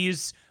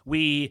movies,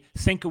 we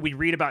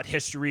read about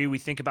history, we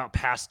think about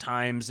past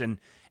times, and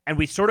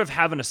we sort of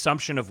have an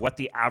assumption of what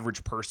the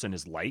average person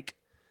is like.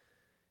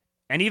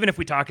 And even if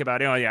we talk about,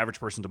 the average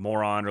person's a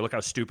moron, or look how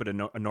stupid a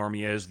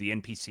normie is, the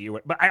NPC,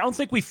 but I don't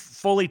think we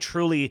fully,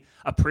 truly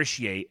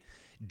appreciate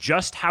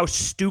just how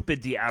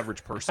stupid the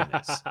average person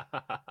is.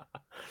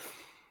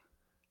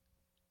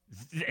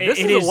 This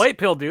is a white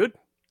pill, dude.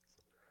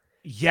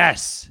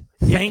 Yes.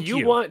 Thank you.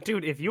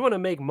 If you want to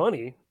make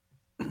money,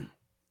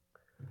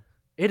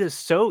 it is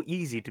so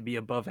easy to be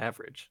above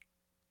average.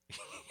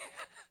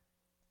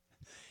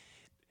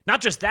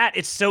 Not just that,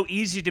 it's so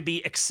easy to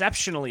be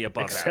exceptionally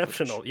above average.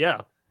 Exceptional,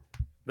 yeah.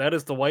 That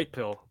is the white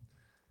pill.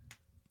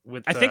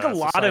 I think a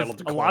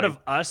lot of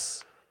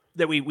us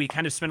that we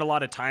kind of spend a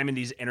lot of time in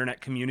these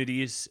internet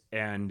communities,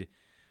 and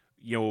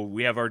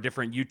we have our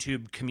different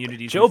YouTube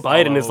communities. Joe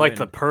Biden is like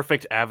the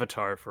perfect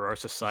avatar for our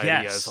society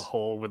as a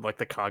whole, with like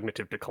the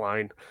cognitive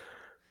decline.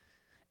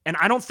 And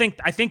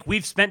I think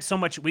we've spent so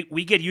much,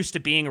 we get used to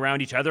being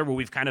around each other, where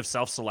we've kind of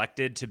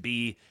self-selected to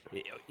be,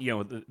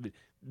 the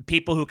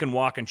people who can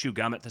walk and chew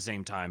gum at the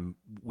same time.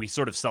 We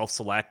sort of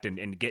self-select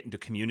and get into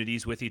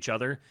communities with each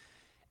other.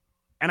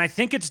 And I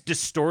think it's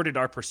distorted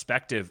our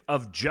perspective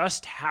of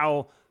just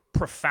how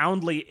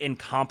profoundly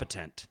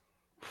incompetent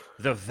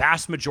the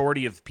vast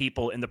majority of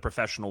people in the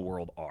professional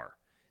world are.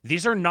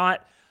 These are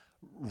not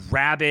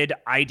rabid,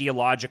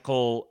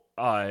 ideological,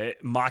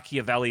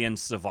 Machiavellian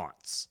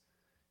savants.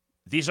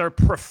 These are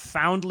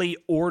profoundly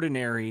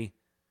ordinary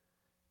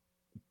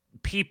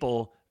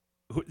people.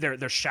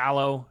 They're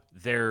shallow,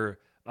 they're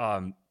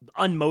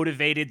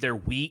unmotivated, they're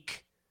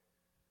weak.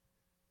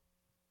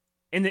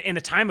 In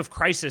the time of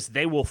crisis,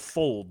 they will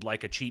fold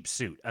like a cheap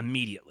suit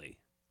immediately.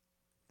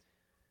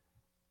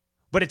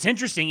 But it's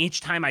interesting, each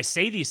time I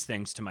say these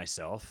things to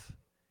myself,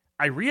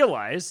 I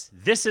realize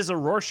this is a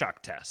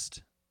Rorschach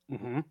test.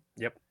 Mm-hmm.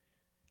 Yep.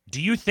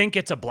 Do you think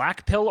it's a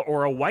black pill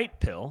or a white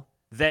pill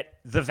that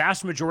the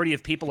vast majority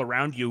of people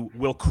around you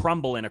will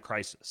crumble in a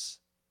crisis?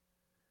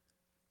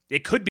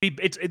 It could be,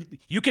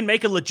 you can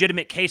make a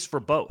legitimate case for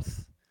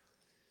both,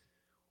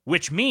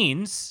 which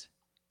means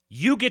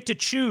you get to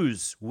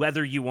choose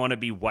whether you want to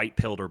be white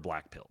pilled or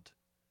black pilled.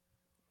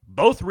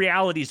 Both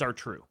realities are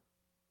true.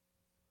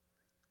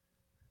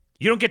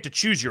 You don't get to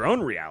choose your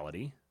own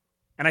reality.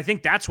 And I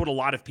think that's what a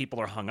lot of people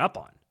are hung up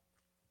on.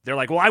 They're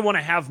like, well, I want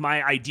to have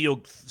my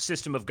ideal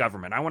system of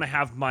government. I want to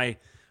have my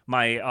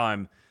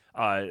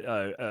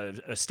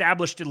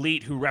established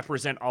elite who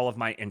represent all of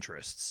my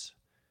interests.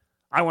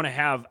 I want to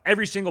have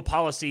every single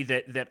policy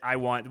that I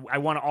want. I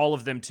want all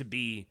of them to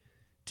be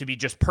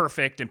just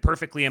perfect and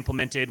perfectly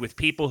implemented with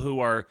people who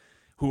are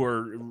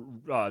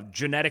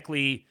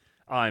genetically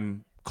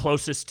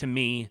closest to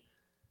me,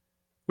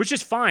 which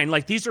is fine.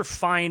 Like, these are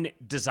fine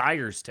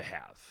desires to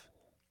have.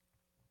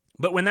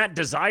 But when that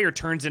desire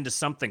turns into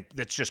something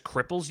that just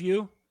cripples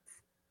you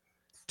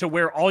to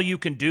where all you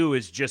can do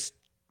is just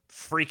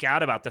freak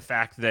out about the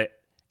fact that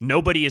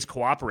nobody is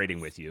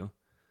cooperating with you,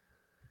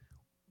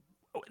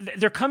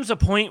 there comes a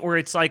point where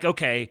it's like,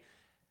 okay,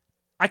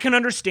 I can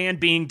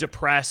understand being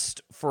depressed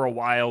for a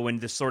while when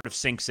this sort of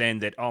sinks in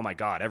that, oh my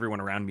God,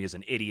 everyone around me is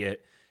an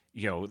idiot.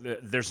 You know,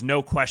 there's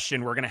no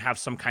question we're going to have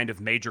some kind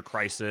of major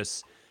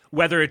crisis.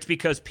 Whether it's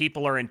because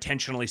people are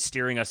intentionally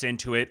steering us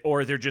into it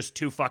or they're just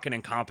too fucking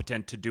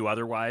incompetent to do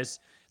otherwise.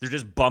 They're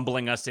just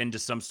bumbling us into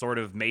some sort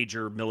of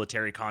major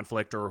military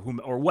conflict or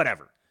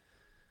whatever.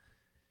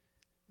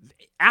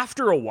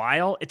 After a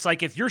while, it's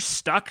like if you're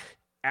stuck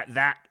at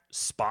that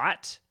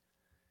spot,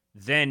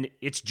 then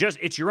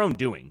it's your own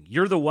doing.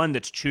 You're the one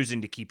that's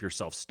choosing to keep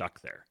yourself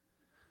stuck there.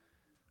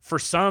 For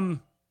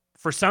some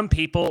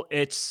people,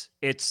 it's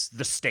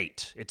the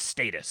state. It's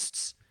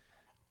statists.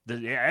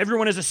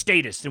 Everyone is a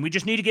statist, and we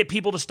just need to get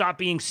people to stop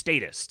being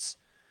statists.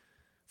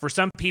 For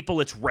some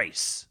people, it's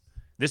race.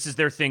 This is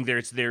their thing.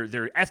 They're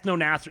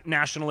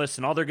ethno-nationalists,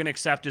 and all they're going to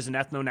accept is an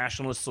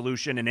ethno-nationalist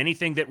solution, and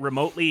anything that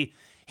remotely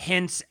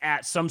hints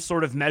at some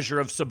sort of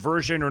measure of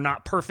subversion or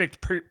not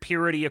perfect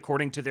purity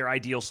according to their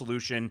ideal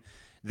solution,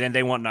 then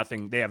they want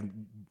nothing. They have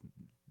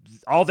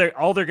all they're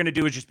going to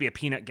do is just be a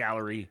peanut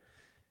gallery,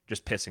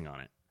 just pissing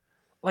on it.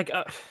 Like,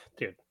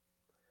 dude,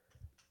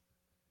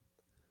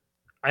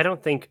 I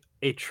don't think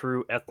a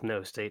true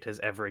ethno-state has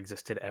ever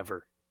existed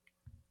ever.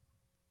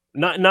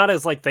 Not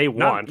as like they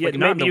want. Like,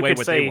 not maybe in the way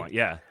what they want.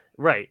 Yeah,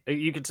 right.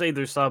 You could say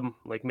there's some,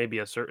 like maybe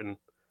a certain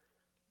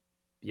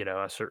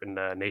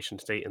nation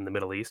state in the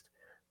Middle East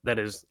that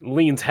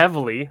leans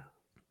heavily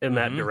in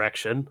that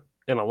direction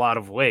in a lot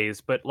of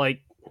ways, but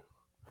like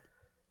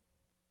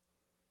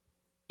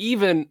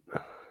even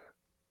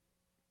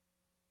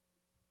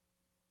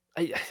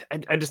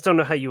I just don't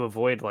know how you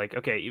avoid, like,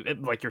 okay,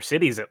 like your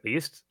cities at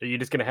least. Are you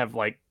just gonna have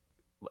like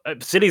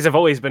cities have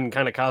always been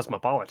kind of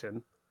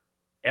cosmopolitan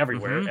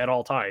everywhere at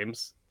all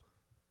times.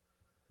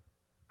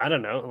 I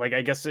don't know. Like,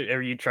 I guess,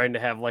 are you trying to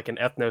have like an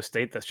ethno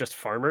state that's just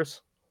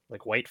farmers,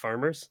 like white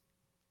farmers?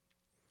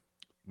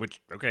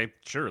 Which, okay,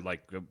 sure,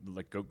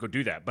 go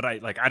do that. But I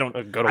don't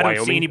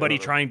Wyoming, see anybody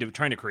trying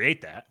to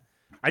create that.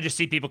 I just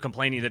see people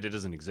complaining that it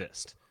doesn't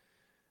exist.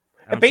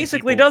 It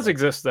basically does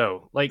exist,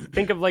 though. Like,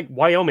 think of like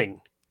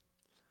Wyoming.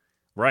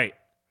 Right.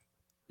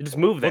 You just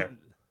move there.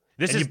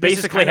 Well, you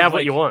basically have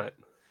what you want.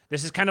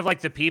 This is kind of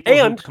like the people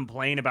who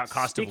complain about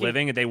cost of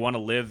living and they want to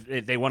live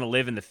in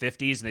the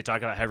 50s, and they talk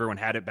about how everyone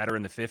had it better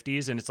in the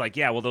 50s. And it's like,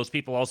 yeah, well, those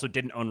people also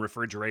didn't own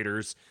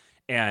refrigerators,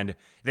 and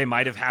they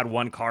might have had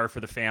one car for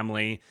the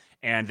family,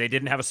 and they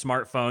didn't have a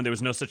smartphone. There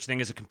was no such thing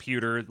as a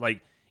computer.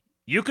 Like,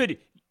 you could,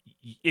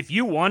 if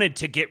you wanted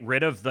to get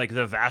rid of like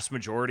the vast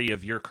majority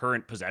of your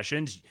current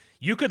possessions,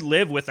 you could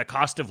live with a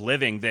cost of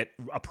living that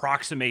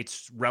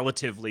approximates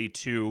relatively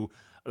to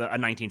a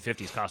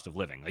 1950s cost of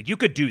living. Like, you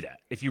could do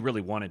that if you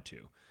really wanted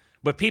to.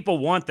 But people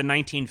want the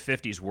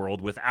 1950s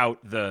world without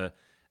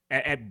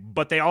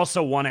but they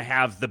also want to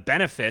have the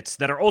benefits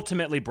that are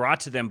ultimately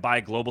brought to them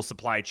by global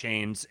supply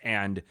chains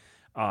and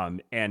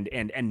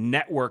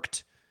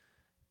networked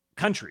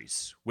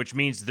countries, which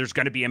means there's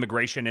going to be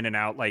immigration in and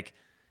out. Like,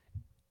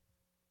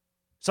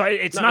 so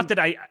it's not that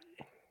I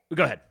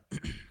go ahead.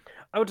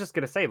 I was just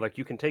going to say, like,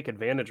 you can take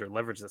advantage or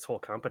leverage this whole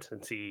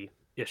competency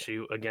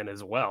issue again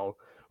as well,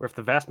 where if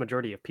the vast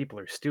majority of people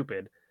are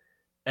stupid,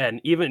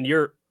 and even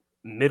you're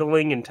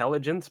middling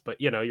intelligence, but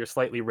you're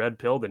slightly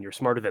red-pilled and you're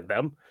smarter than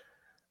them,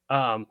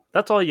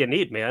 that's all you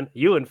need, man.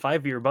 You and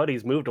 5 of your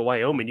buddies move to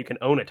Wyoming, you can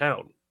own a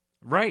town.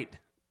 Right.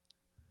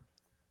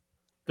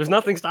 There's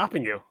nothing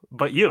stopping you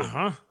but you.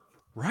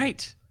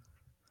 Right.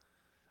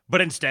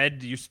 But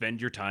instead, you spend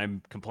your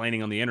time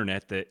complaining on the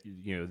internet that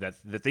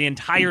that the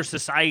entire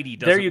society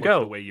doesn't work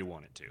the way you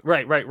want it to.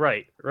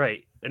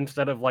 Right.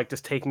 Instead of like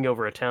just taking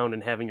over a town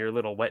and having your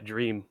little wet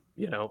dream,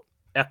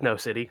 ethno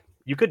city,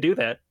 you could do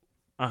that.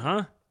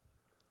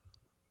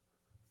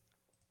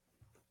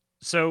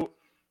 So,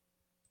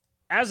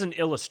 as an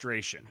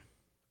illustration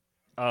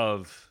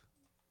of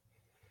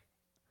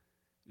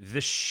the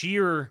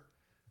sheer,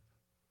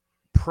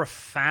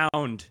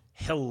 profound,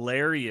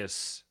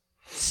 hilarious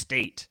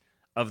state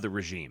of the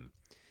regime.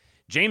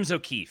 James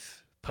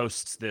O'Keefe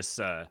posts this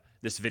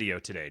video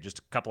today, just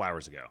a couple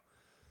hours ago.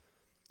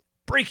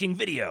 Breaking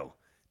video.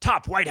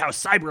 Top White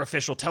House cyber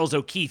official tells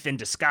O'Keefe in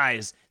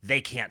disguise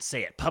they can't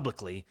say it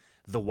publicly.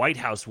 The White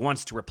House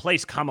wants to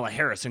replace Kamala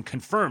Harris and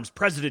confirms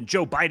President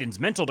Joe Biden's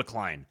mental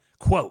decline.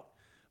 Quote,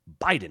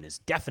 Biden is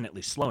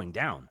definitely slowing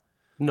down.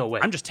 No way.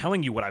 I'm just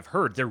telling you what I've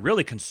heard. They're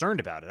really concerned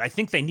about it. I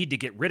think they need to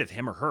get rid of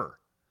him or her.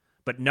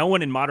 But no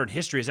one in modern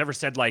history has ever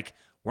said, like,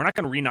 we're not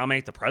going to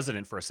renominate the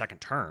president for a second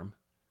term.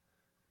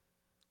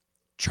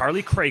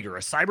 Charlie Krager, a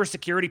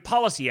cybersecurity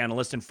policy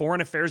analyst and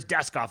foreign affairs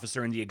desk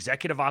officer in the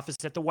executive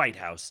office at the White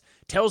House,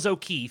 tells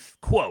O'Keefe,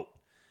 quote,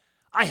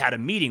 I had a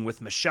meeting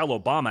with Michelle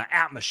Obama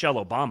at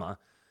Michelle Obama.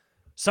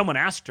 Someone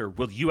asked her,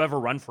 will you ever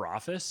run for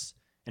office?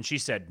 And she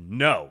said,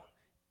 no,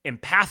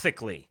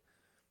 empathically.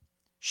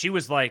 She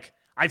was like,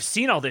 I've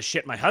seen all this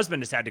shit my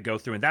husband has had to go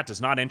through, and that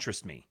does not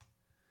interest me.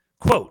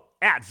 Quote,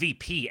 at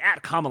VP,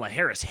 at Kamala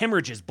Harris,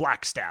 hemorrhages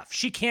black staff.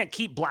 She can't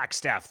keep black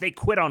staff. They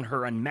quit on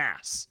her en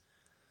masse.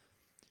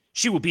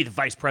 She will be the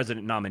vice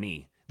president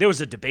nominee. There was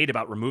a debate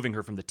about removing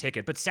her from the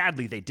ticket, but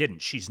sadly they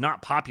didn't. She's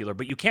not popular,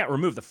 but you can't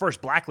remove the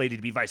first black lady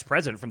to be vice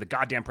president from the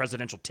goddamn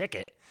presidential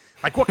ticket.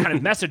 Like, what kind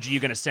of message are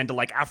you going to send to,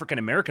 like,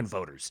 African-American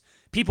voters?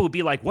 People would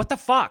be like, what the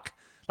fuck?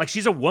 Like,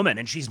 she's a woman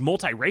and she's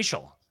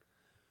multiracial.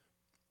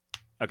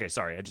 Okay,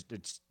 sorry.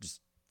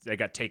 I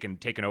got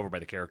taken over by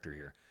the character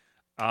here.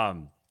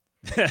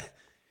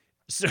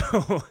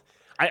 So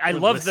I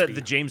love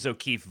the James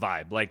O'Keefe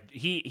vibe. Like,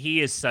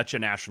 he is such a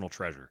national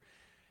treasure.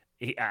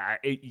 He's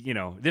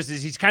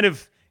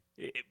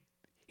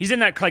in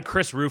that, like,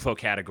 Chris Rufo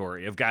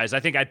category of guys. I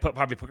think I'd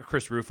probably put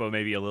Chris Rufo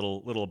maybe a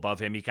little above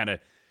him.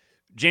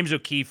 James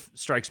O'Keefe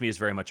strikes me as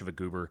very much of a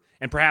goober,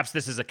 and perhaps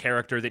this is a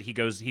character that he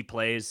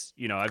plays.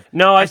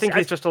 I think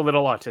he's just a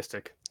little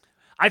autistic.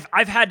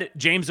 I've had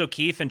James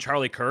O'Keefe and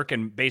Charlie Kirk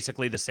in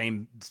basically the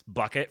same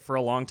bucket for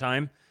a long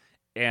time,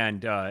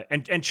 and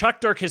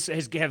Chuck Dirk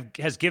has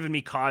given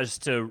me cause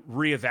to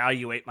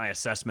reevaluate my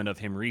assessment of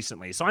him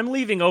recently. So I'm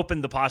leaving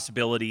open the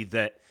possibility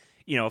that,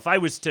 if I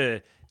was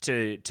to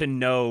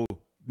know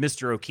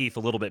Mr. O'Keefe a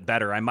little bit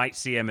better, I might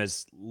see him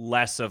as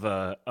less of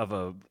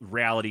a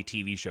reality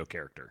TV show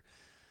character.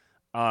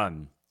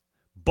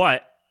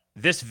 But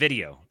this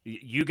video,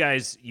 you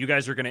guys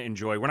are going to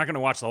enjoy. We're not going to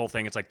watch the whole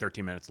thing. It's like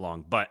 13 minutes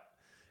long, but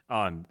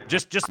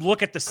just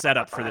look at the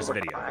setup for this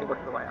video. I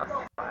work the White House.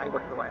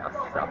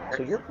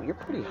 So you're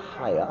pretty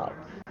high up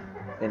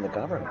in the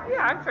government.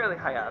 Yeah, I'm fairly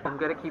high up. I'm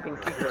good at keeping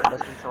secrets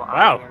until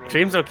wow,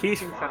 James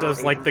O'Keefe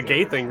does, like, the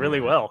gay thing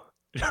really well.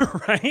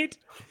 Right?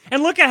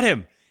 And look at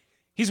him.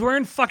 He's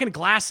wearing fucking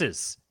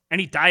glasses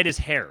and he dyed his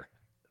hair.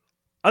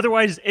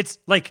 Otherwise, it's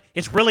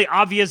really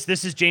obvious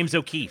this is James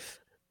O'Keefe.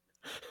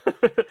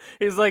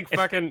 He's like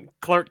fucking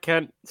Clark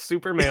Kent,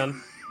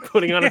 Superman,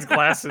 putting on his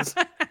glasses.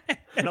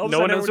 And no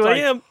one knows who I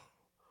am.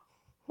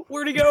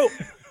 Where'd he go?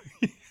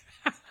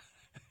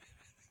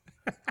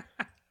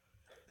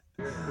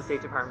 The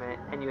State Department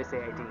and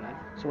USAID.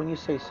 So when you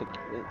say it's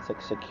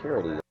like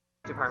security...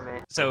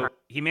 Department. So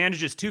he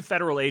manages two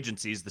federal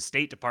agencies, the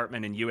State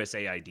Department and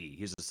USAID.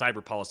 He's a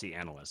cyber policy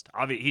analyst.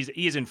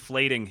 He's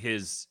inflating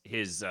his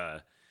he's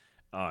a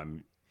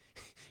cyber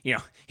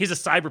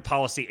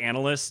policy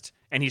analyst,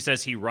 and he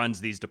says he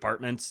runs these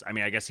departments. I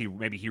mean, I guess he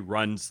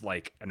runs,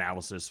 like,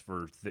 analysis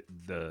for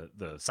the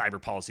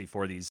cyber policy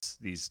for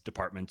these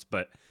departments.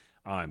 But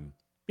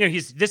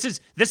this is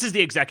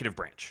the executive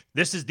branch.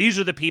 These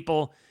are the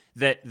people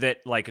that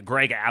like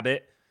Greg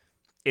Abbott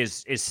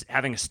is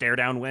having a stare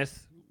down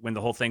with when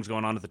the whole thing's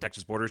going on at the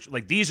Texas border.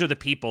 Like, these are the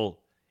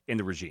people in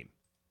the regime.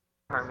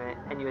 Department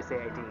and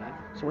USAID.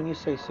 So when you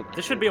say security,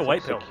 this should be a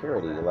white pill.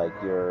 Security, like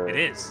It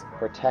is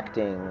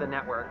protecting the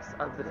networks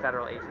of the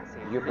federal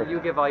agencies that you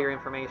give all your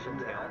information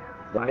to.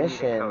 The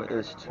mission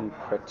is to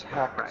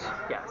protect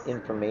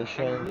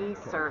information. And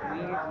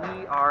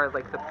we are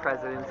like the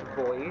president's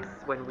voice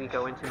when we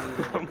go into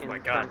meetings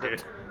in terms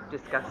of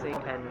discussing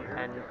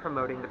and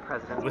promoting the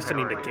president's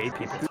listening to gay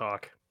people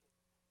talk.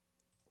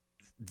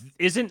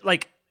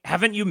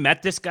 Haven't you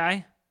met this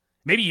guy?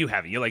 Maybe you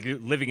haven't. You're like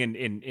living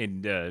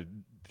in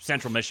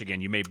central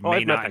Michigan. You may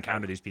not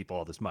encounter these people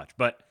all this much.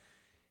 But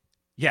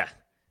yeah,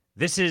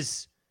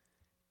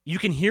 you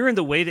can hear in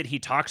the way that he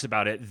talks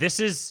about it.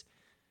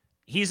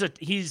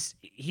 He's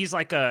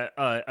like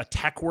a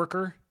tech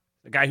worker,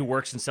 a guy who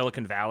works in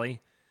Silicon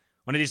Valley.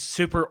 One of these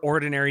super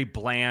ordinary,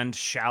 bland,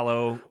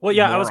 shallow. Well,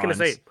 yeah, morons. I was going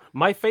to say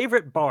my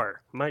favorite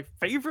bar.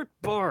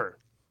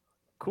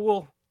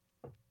 Cool.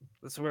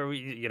 This is where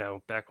we,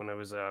 back when I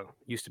was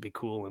used to be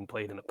cool and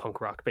played in a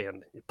punk rock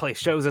band. Play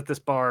shows at this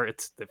bar.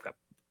 They've got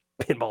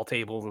pinball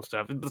tables and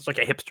stuff. It's like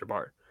a hipster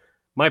bar.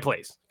 My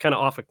place, kind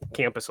of off of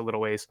campus a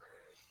little ways.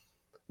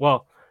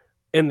 Well,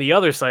 in the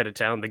other side of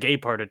town, the gay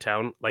part of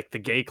town, like the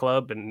gay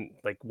club and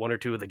like one or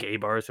two of the gay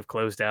bars have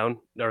closed down,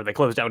 or they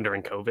closed down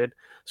during COVID.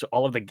 So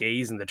all of the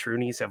gays and the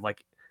truenies have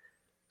like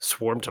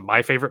swarmed to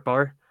my favorite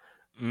bar.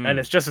 And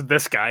it's just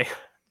this guy.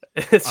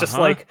 It's just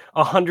like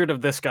 100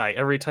 of this guy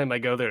every time I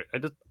go there. I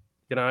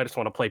just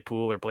want to play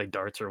pool or play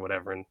darts or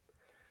whatever. And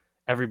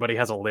everybody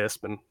has a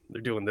lisp and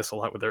they're doing this a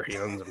lot with their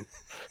hands. And...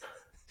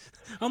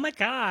 Oh my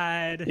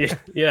god.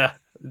 Yeah,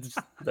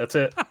 that's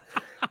it.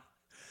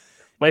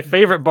 My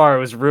favorite bar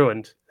was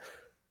ruined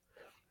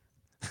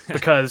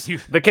because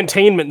the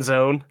containment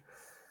zone.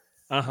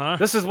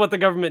 This is what the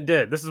government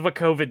did. This is what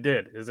COVID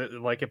did. Is it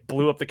like it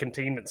blew up the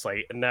containment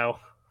site, and now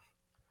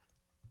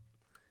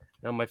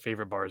my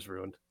favorite bar is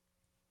ruined.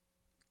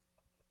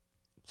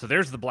 So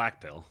there's the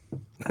black pill.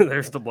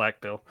 There's the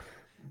black pill.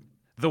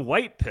 The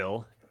white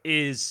pill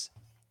is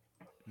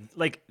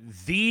like,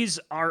 these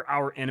are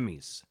our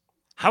enemies.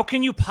 How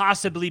can you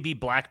possibly be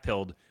black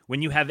pilled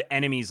when you have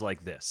enemies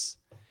like this?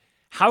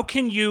 How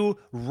can you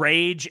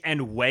rage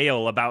and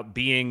wail about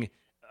being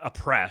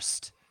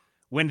oppressed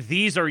when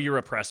these are your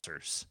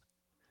oppressors?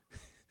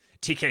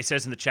 TK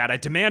says in the chat, I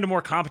demand a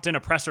more competent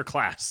oppressor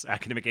class,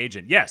 academic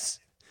agent. Yes.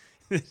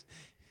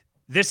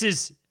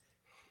 These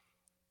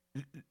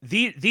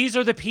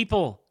are the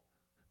people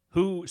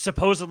who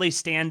supposedly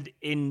stand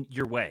in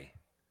your way,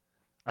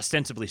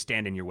 ostensibly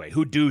stand in your way,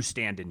 who do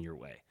stand in your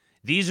way.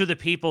 These are the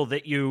people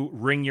that you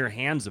wring your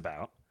hands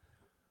about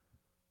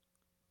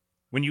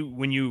when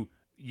you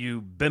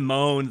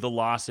bemoan the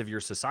loss of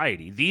your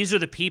society. These are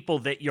the people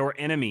that your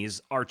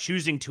enemies are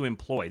choosing to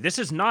employ. This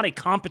is not a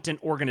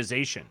competent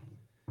organization.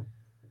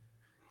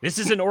 This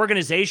is an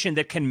organization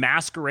that can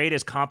masquerade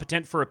as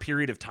competent for a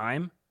period of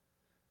time,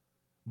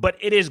 but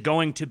it is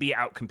going to be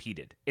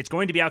outcompeted. It's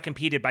going to be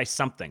outcompeted by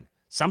something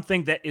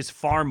that is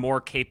far more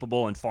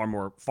capable and far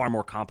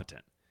more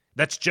competent.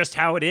 That's just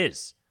how it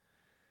is.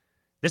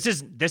 This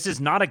is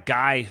not a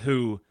guy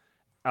who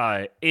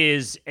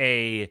is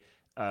a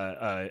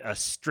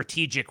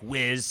strategic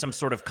whiz, some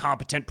sort of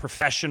competent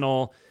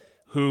professional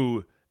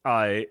who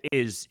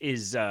is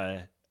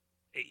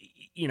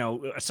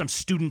some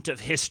student of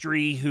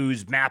history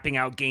who's mapping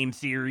out game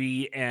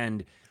theory.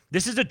 And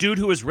this is a dude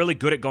who is really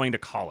good at going to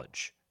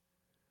college.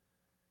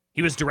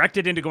 He was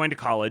directed into going to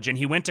college, and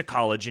he went to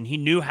college, and he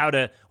knew how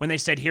to, when they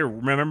said, here,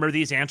 remember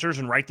these answers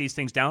and write these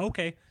things down.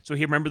 Okay. So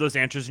he remembered those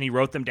answers, and he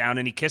wrote them down,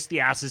 and he kissed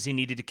the asses he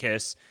needed to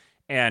kiss,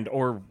 and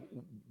or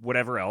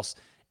whatever else.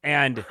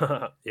 And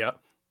yeah.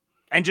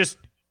 And just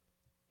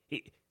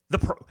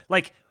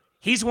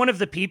he's one of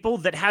the people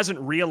that hasn't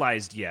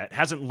realized yet,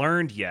 hasn't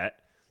learned yet,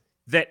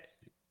 that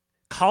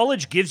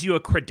college gives you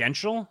a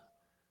credential,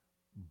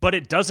 but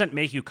it doesn't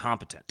make you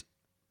competent.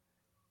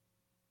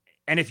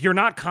 And if you're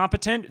not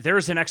competent,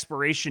 there's an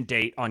expiration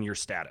date on your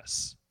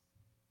status.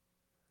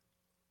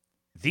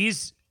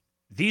 These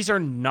are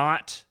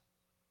not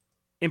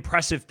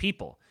impressive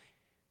people.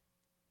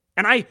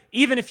 And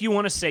even if you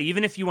want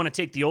to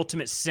take the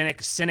ultimate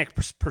cynic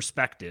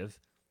perspective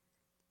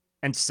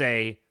and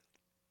say,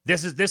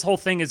 this whole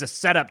thing is a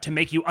setup to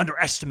make you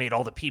underestimate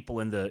all the people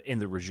in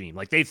the regime.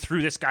 Like, they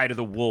threw this guy to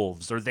the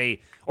wolves, or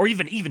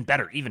even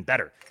better.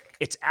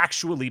 It's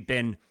actually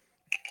been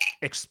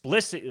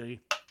explicitly,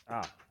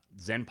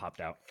 Zen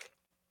popped out.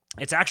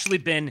 It's actually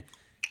been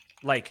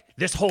like,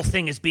 this whole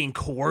thing is being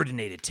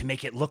coordinated to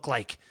make it look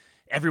like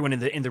everyone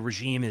in the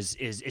regime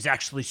is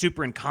actually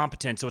super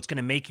incompetent. So it's going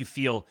to make you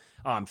feel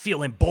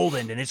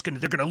emboldened, and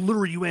they're going to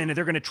lure you in, and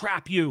they're going to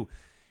trap you.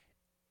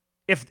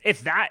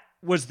 If that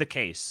was the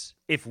case,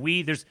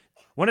 there's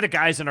one of the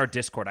guys in our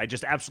Discord, I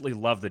just absolutely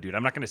love the dude.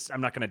 I'm not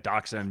gonna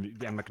dox him.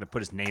 I'm not gonna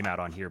put his name out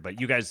on here,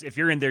 but you guys, if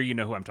you're in there, you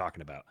know who I'm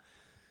talking about.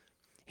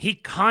 He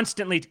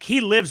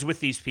lives with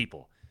these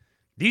people.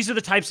 These are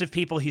the types of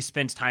people he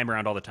spends time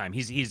around all the time.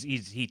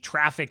 He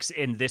traffics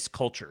in this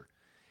culture,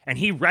 and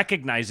he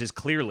recognizes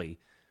clearly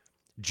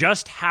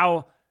just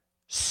how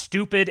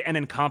stupid and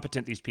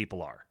incompetent these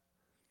people are.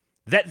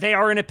 That they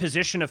are in a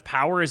position of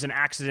power is an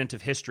accident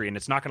of history, and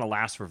it's not going to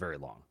last for very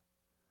long.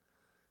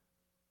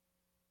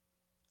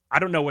 I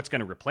don't know what's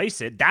going to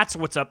replace it. That's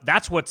what's up.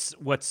 That's what's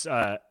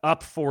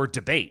up for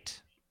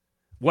debate.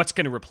 What's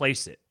going to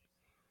replace it?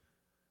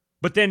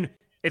 But then,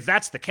 if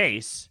that's the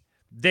case,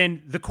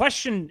 then the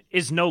question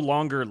is no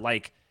longer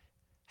like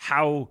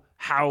how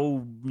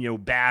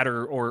bad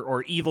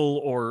or evil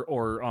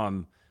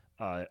or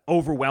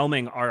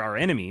overwhelming are our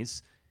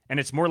enemies, and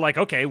it's more like,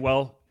 okay,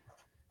 well,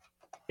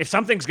 if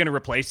something's going to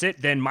replace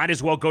it, then might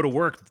as well go to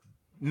work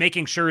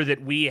making sure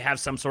that we have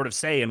some sort of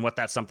say in what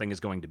that something is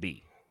going to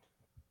be.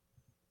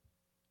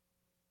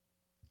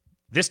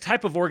 This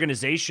type of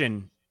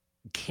organization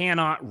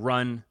cannot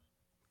run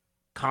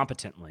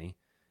competently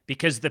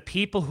because the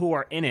people who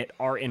are in it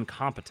are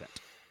incompetent.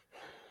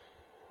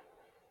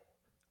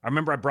 I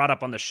remember I brought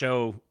up on the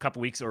show a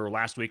couple weeks or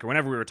last week or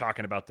whenever we were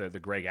talking about the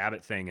Greg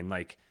Abbott thing, and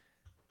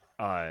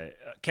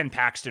Ken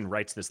Paxton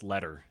writes this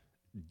letter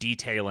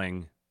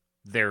detailing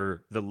the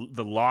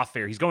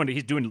lawfare. He's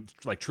doing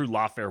like true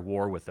lawfare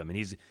war with them,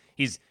 and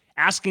he's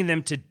asking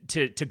them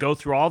to go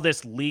through all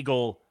this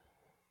legal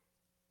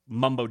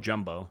mumbo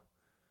jumbo,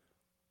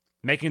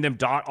 making them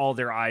dot all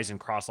their I's and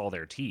cross all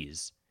their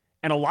T's.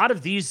 And a lot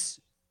of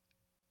these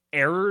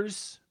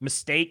errors,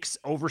 mistakes,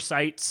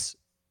 oversights,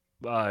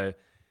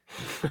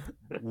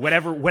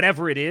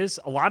 whatever it is,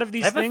 a lot of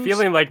these things, I have a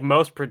feeling like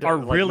most are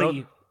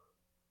really.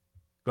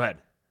 Go ahead.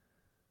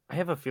 I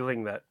have a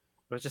feeling that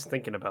I was just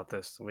thinking about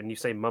this. When you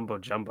say mumbo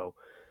jumbo,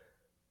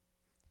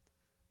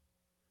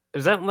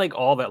 is that like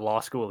all that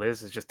law school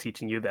is just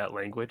teaching you that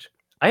language?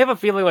 I have a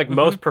feeling like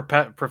most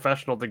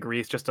professional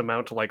degrees just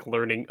amount to like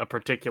learning a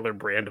particular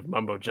brand of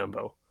mumbo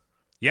jumbo.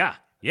 Yeah.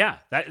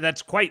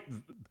 That's probably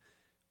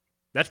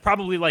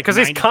like because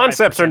these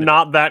concepts are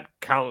not that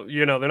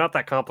they're not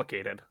that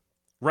complicated.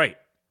 Right.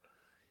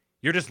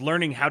 You're just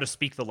learning how to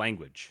speak the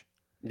language.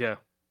 Yeah.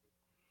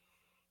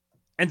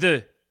 And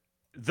the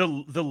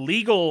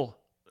legal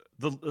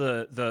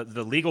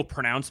the legal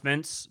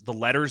pronouncements, the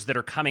letters that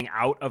are coming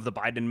out of the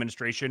Biden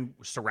administration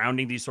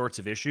surrounding these sorts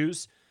of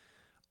issues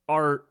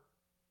are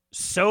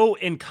so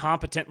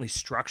incompetently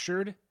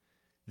structured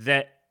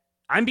that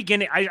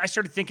I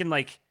started thinking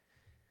like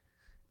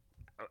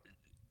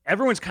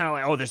everyone's kind of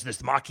like, oh, there's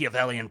this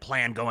Machiavellian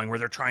plan going where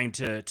they're trying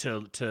to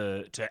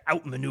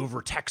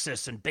outmaneuver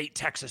Texas and bait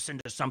Texas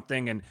into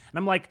something. And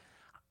I'm like,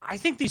 I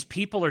think these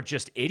people are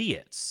just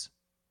idiots.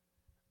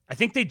 I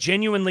think they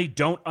genuinely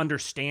don't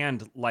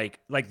understand like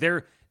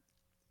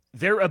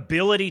their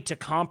ability to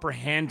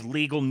comprehend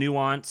legal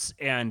nuance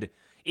and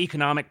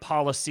economic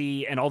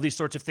policy and all these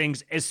sorts of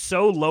things is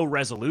so low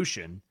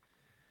resolution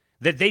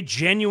that they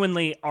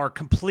genuinely are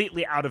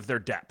completely out of their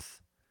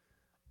depth.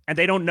 And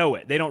they don't know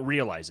it. They don't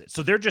realize it.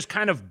 So they're just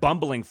kind of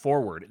bumbling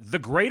forward. The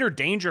greater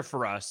danger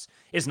for us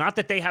is not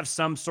that they have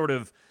some sort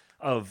of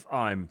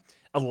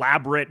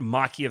elaborate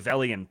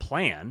Machiavellian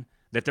plan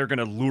that they're going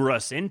to lure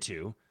us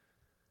into.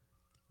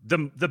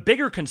 The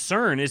bigger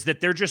concern is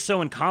that they're just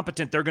so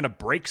incompetent they're going to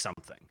break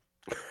something.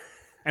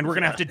 And we're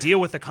going to have to deal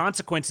with the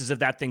consequences of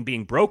that thing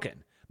being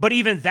broken. But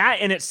even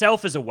that in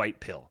itself is a white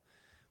pill.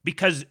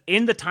 Because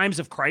in the times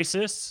of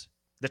crisis,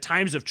 the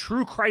times of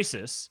true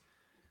crisis,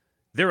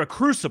 they're a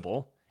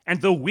crucible.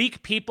 And the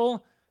weak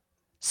people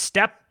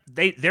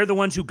they're the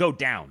ones who go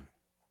down.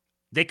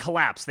 They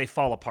collapse, they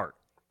fall apart.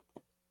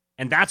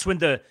 And that's when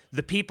the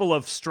people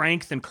of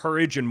strength and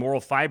courage and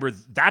moral fiber,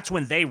 that's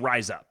when they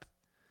rise up.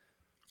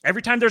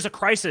 Every time there's a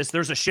crisis,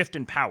 there's a shift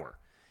in power.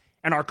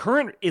 And our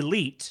current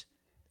elite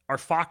are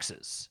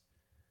foxes.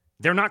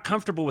 They're not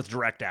comfortable with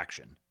direct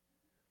action.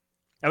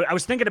 I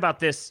was thinking about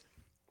this.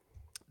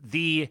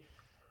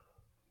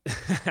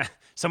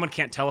 Someone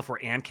can't tell if we're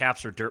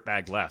ANCAPs or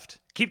dirtbag left.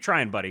 Keep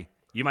trying, buddy.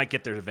 You might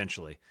get there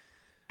eventually.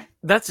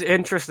 That's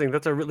interesting.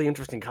 That's a really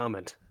interesting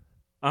comment.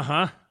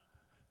 Uh-huh.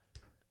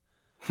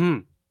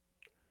 You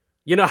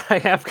know, I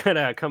have kind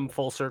of come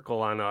full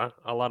circle on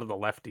a lot of the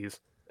lefties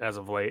as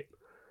of late.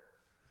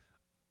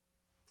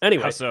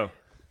 Anyway. How so?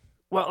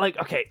 Well, like,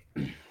 okay.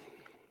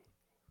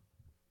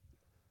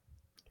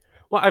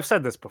 Well, I've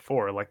said this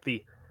before, like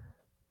the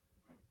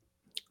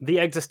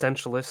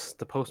existentialists,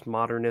 the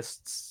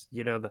postmodernists,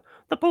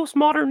 the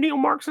postmodern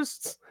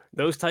neo-Marxists,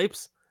 those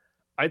types,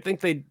 I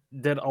think they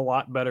did a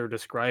lot better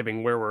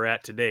describing where we're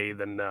at today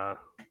than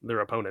their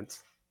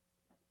opponents.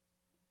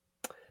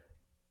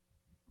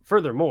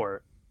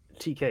 Furthermore,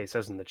 TK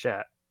says in the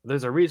chat,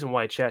 there's a reason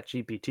why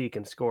ChatGPT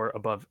can score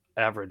above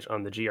average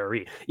on the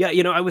GRE. Yeah,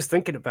 I was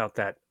thinking about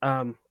that.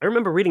 I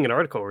remember reading an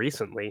article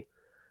recently.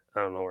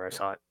 I don't know where I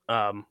saw it.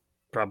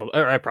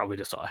 I probably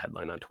just saw a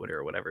headline on Twitter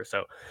or whatever.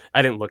 So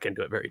I didn't look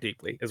into it very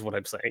deeply, is what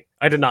I'm saying.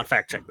 I did not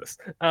fact check this.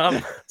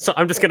 So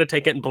I'm just going to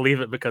take it and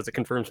believe it because it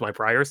confirms my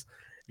priors.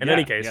 In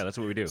any case, that's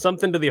what we do.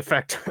 Something to the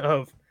effect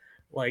of,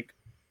 like,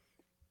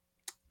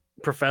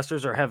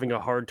 professors are having a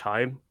hard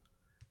time.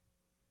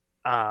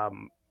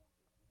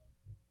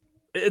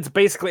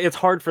 It's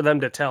hard for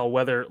them to tell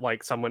whether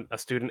like a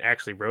student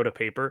actually wrote a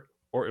paper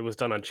or it was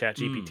done on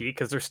ChatGPT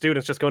because their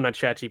students just going on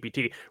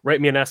ChatGPT, write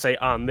me an essay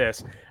on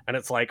this, and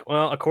it's like,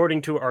 well,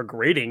 according to our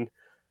grading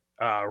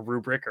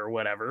rubric or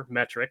whatever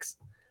metrics,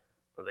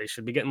 they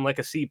should be getting like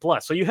a C+.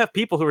 So you have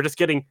people who are just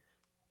getting.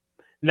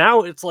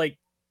 Now it's like,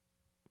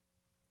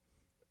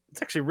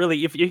 it's actually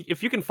really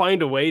if you can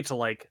find a way to,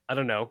 like, I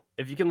don't know,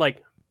 if you can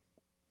like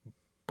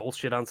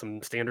bullshit on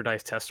some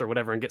standardized tests or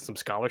whatever and get some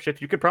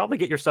scholarship, you could probably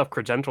get yourself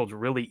credentialed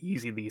really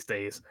easy these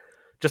days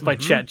just by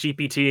chat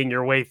GPTing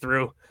your way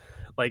through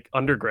like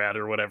undergrad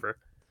or whatever.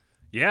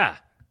 Yeah.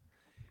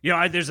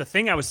 There's a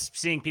thing I was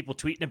seeing people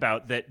tweeting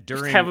about that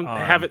during just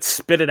have it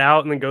spit it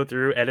out and then go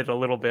through, edit a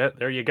little bit.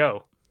 There you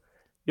go.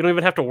 You don't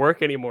even have to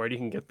work anymore. You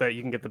can get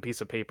the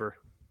piece of paper.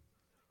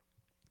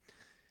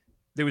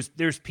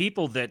 There's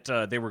people that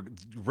they were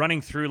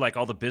running through like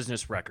all the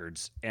business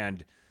records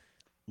and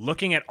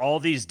looking at all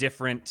these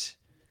different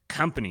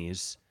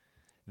companies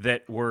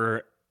that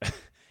were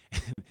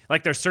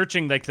like they're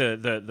searching like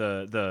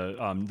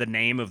the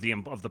name of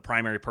the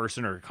primary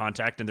person or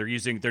contact, and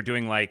they're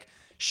doing like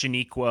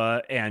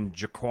Shaniqua and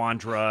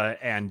Jaquandra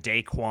and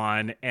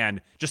Daquan and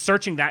just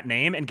searching that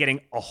name and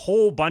getting a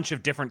whole bunch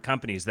of different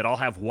companies that all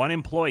have one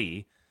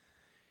employee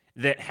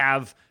that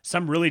have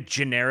some really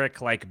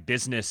generic like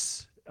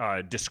business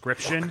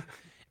description,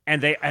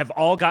 and they have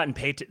all gotten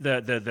paid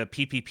the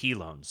PPP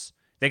loans.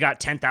 They got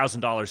 $10,000,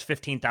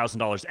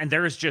 $15,000, and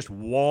there is just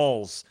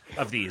walls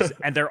of these,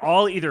 and they're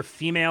all either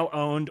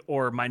female-owned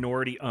or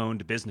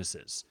minority-owned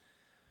businesses.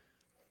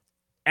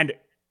 And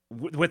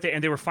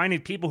and they were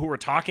finding people who were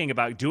talking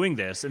about doing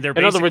this, and they're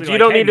in other words, you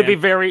don't need to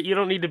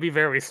be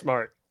very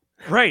smart.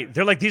 Right.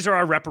 They're like, these are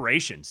our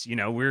reparations. You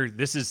know, we're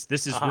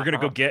gonna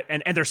go get,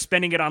 and they're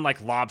spending it on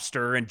like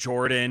lobster and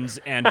Jordans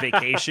and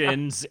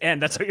vacations,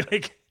 and that's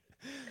like.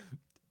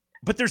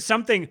 But there's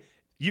something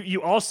someone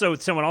also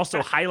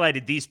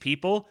highlighted these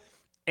people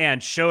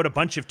and showed a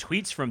bunch of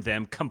tweets from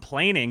them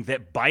complaining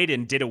that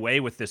Biden did away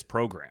with this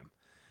program.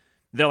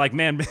 They're like,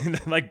 man,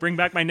 like bring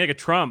back my nigga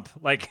Trump.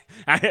 Like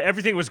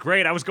everything was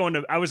great. I was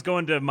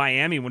going to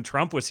Miami when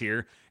Trump was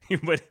here,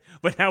 but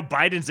now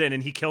Biden's in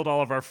and he killed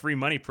all of our free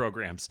money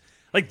programs.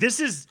 Like this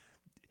is.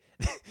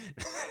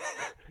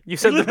 You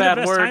said the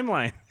bad word.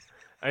 Timeline.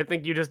 I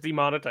think you just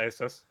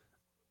demonetized us.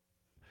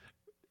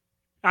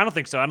 I don't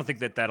think so. I don't think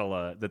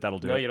that'll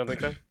do it. No, you don't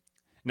think so?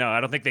 No, I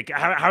don't think they.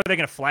 How are they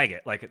going to flag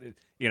it? Like,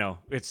 you know,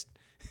 it's.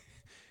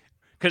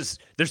 Because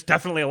there's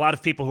definitely a lot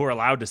of people who are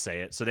allowed to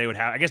say it, so they would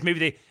have. I guess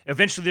maybe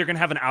eventually they're going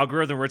to have an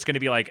algorithm where it's going to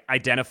be like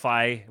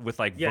identify with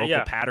like vocal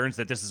patterns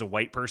that this is a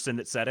white person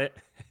that said it.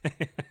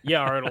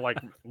 Yeah, or it'll like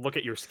look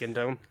at your skin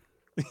tone,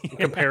 and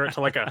compare it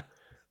to like a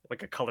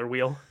color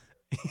wheel.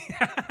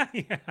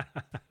 Yeah.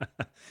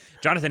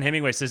 Jonathan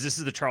Hemingway says this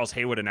is the Charles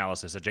Haywood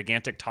analysis: a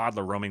gigantic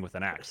toddler roaming with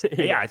an axe.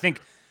 Yeah, I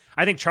think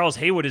Charles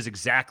Haywood is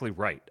exactly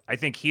right. I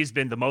think he's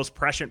been the most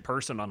prescient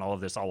person on all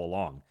of this all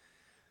along.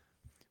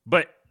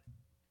 But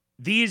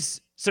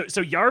so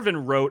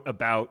Yarvin wrote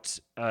about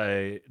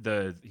he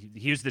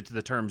used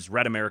the terms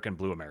red America and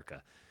blue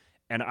America,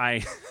 and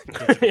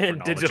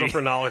digital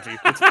phrenology.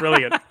 It's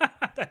brilliant.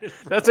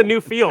 That's a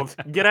new field.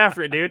 Get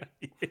after it, dude.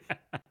 Yeah.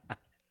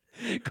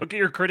 Go get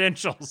your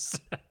credentials.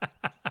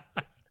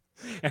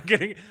 I'm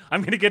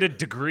gonna get a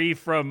degree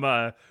from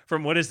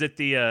what is it,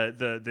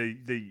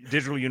 the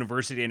Digital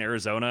University in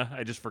Arizona.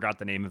 I just forgot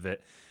the name of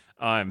it.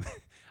 I'm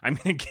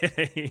gonna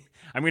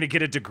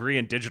get a degree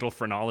in digital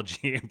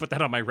phrenology and put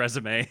that on my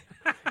resume.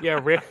 Yeah,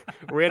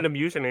 random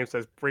username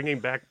says bringing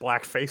back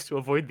blackface to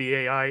avoid the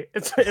AI.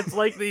 It's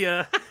like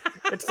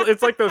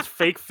it's like those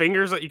fake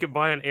fingers that you can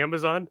buy on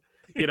Amazon.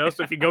 You know,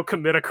 so if you go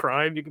commit a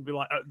crime, you can be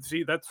like,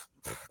 see, that's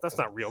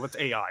not real. That's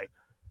AI.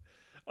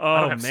 Oh,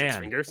 I don't have man.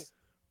 6 fingers.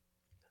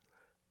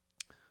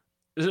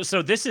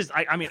 So this is,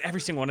 I mean,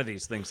 every single one of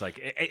these things, like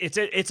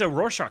it's a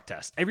Rorschach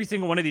test. Every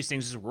single one of these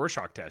things is a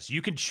Rorschach test.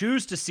 You can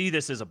choose to see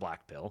this as a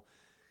black pill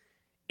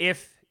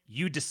if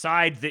you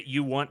decide that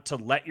you want to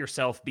let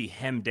yourself be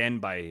hemmed in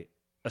by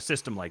a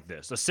system like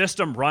this, a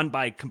system run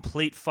by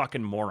complete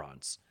fucking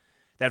morons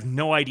that have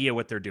no idea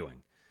what they're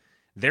doing.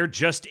 They're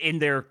just in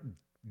there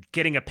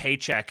getting a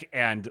paycheck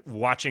and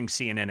watching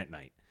CNN at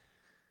night.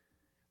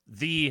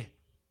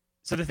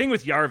 So the thing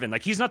with Yarvin,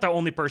 like he's not the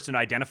only person to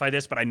identify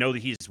this, but I know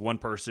that he's one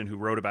person who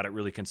wrote about it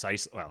really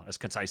as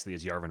concisely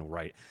as Yarvin will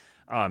write.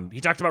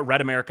 He talked about red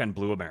America and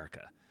blue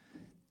America.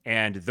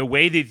 And the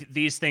way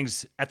these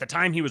things, at the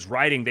time he was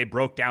writing, they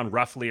broke down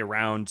roughly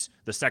around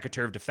the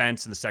Secretary of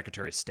Defense and the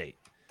Secretary of State.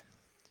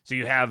 So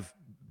you have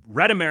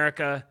red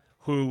America,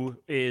 who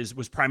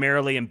was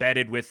primarily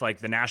embedded with like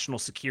the national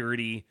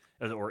security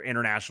or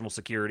international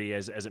security,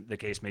 as the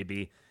case may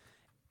be,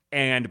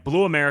 and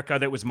blue America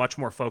that was much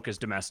more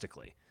focused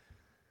domestically.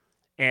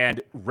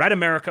 And red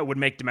America would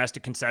make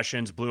domestic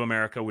concessions, blue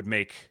America would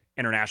make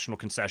international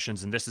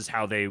concessions, and this is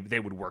how they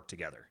would work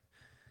together.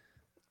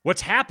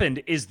 What's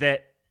happened is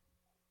that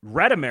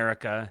red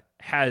America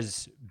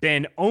has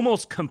been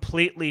almost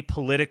completely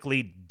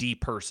politically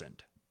depersoned.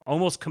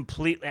 Almost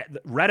completely.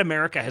 Red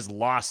America has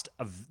lost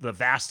the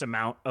vast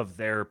amount of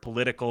their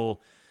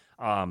political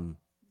will,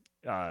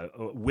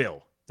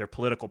 their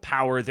political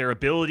power, their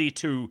ability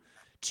to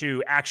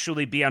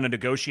actually be on a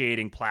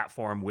negotiating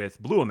platform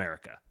with blue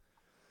America.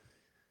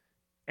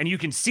 And you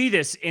can see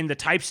this in the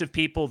types of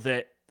people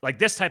that, like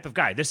this type of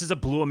guy. This is a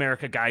blue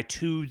America guy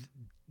to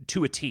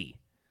a T.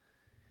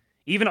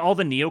 Even all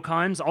the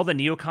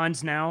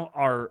neocons now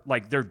are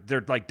like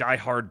they're like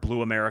diehard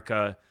blue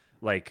America,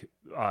 like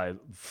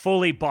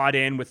fully bought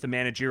in with the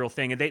managerial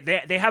thing, and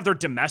they have their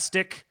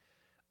domestic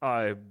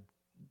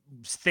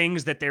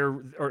things that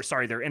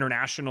their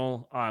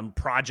international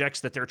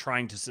projects that they're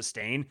trying to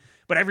sustain.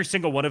 But every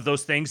single one of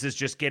those things is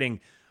just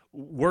getting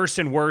worse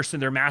and worse,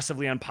 and they're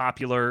massively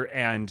unpopular,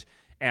 and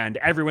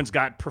everyone's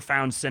got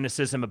profound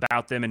cynicism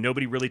about them, and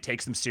nobody really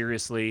takes them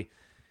seriously.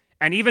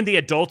 And even the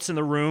adults in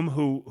the room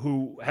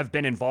who have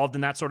been involved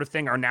in that sort of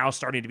thing are now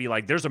starting to be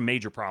like, there's a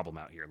major problem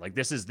out here. Like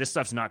this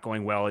stuff's not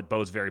going well. It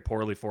bodes very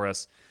poorly for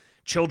us.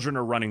 Children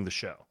are running the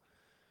show.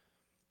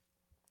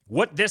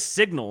 What this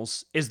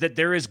signals is that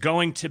there is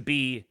going to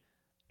be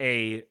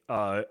a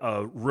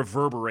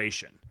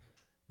reverberation.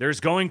 There's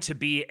going to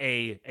be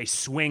a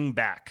swing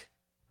back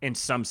in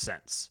some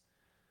sense.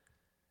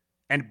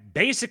 And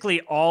basically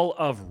all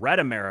of red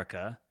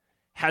America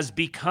has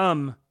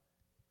become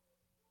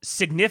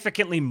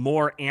significantly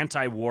more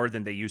anti-war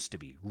than they used to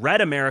be.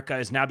 Red America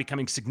is now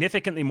becoming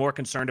significantly more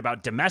concerned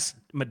about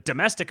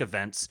domestic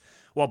events,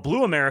 while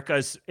blue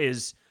America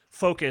is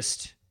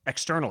focused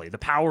externally. The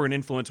power and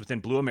influence within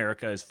blue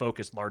America is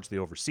focused largely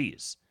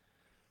overseas.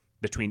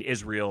 between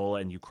Israel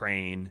and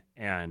Ukraine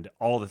and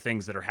all the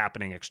things that are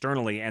happening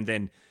externally, and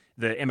then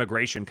the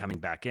immigration coming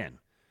back in.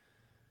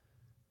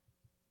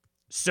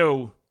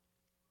 So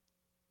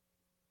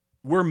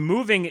we're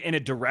moving in a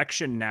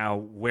direction now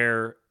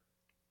where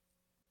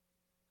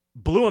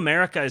Blue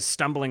America is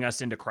stumbling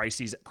us into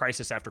crisis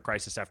after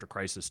crisis after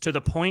crisis, to the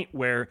point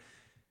where,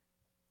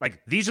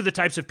 like, these are the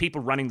types of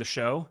people running the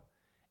show,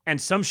 and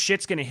some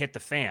shit's going to hit the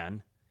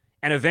fan,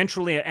 and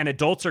eventually, and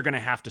adults are going to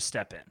have to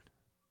step in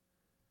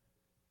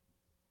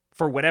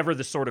for whatever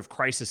the sort of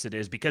crisis it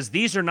is, because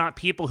these are not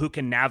people who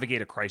can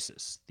navigate a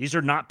crisis. These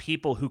are not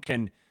people who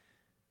can,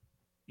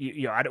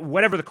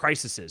 whatever the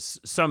crisis is.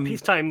 Some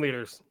peacetime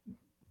leaders.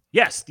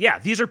 Yes, yeah,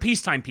 these are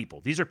peacetime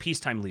people. These are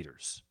peacetime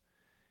leaders.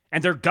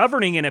 And they're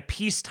governing in a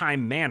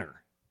peacetime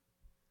manner.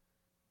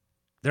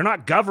 They're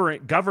not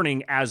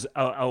governing as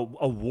a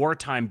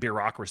wartime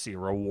bureaucracy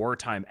or a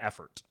wartime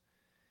effort.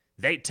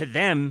 They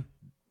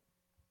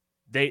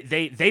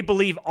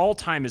believe all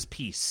time is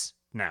peace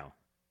now.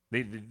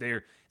 We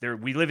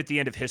live at the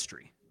end of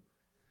history.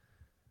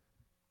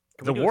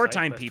 The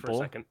wartime people.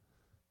 For a second?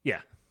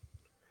 Yeah.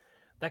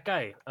 That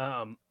guy.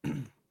 What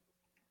do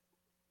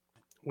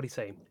you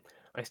say?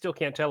 I still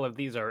can't tell if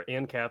these are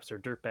ANCAPs or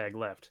dirtbag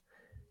left.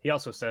 He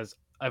also says,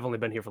 I've only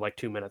been here for like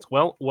 2 minutes.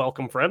 Well,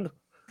 welcome, friend.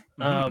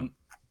 Mm-hmm.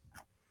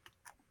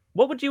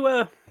 What would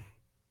you...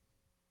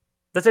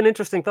 That's an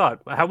interesting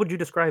thought. How would you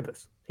describe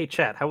us? Hey,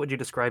 chat, how would you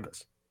describe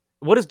us?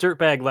 What is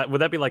dirtbag left?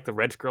 Would that be like the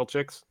Red Girl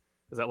chicks?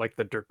 Is that like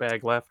the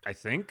dirtbag left? I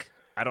think.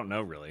 I don't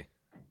know, really.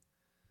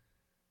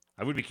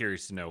 I would be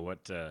curious to know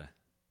what the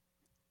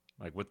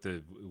I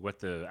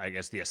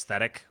guess the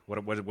aesthetic. What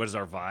is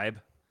our vibe?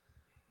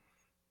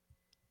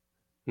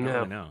 I don't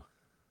really know.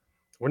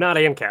 We're not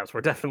ANCAPs.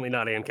 We're definitely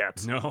not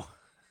ANCAPs. No.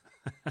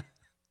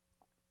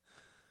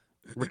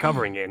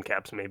 Recovering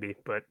ANCAPs, maybe,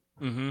 but...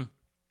 Mm-hmm.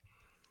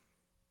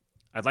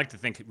 I'd like to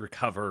think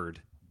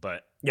recovered,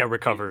 but... Yeah,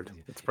 recovered.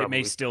 It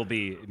may still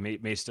be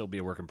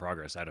a work in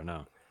progress. I don't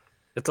know.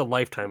 It's a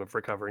lifetime of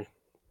recovery.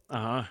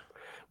 Uh-huh.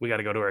 We got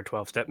to go to our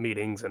 12-step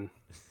meetings and...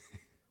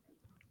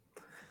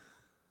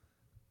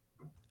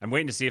 I'm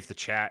waiting to see if the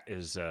chat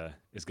is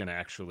going to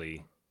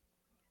actually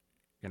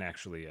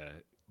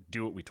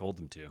do what we told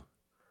them to.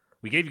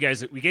 We gave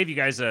you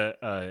guys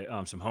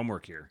some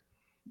homework here.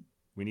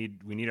 We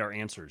need our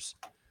answers.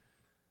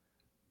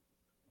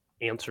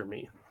 Answer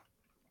me.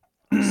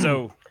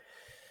 So,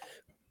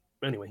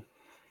 anyway,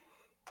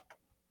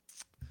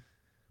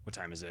 what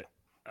time is it?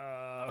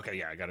 Okay,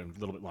 yeah, I got a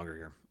little bit longer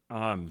here.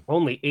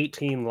 Only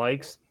 18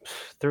 likes,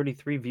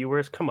 33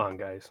 viewers. Come on,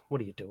 guys, what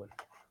are you doing?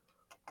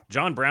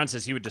 John Brown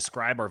says he would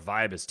describe our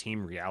vibe as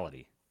team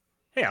reality.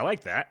 Hey, I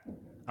like that.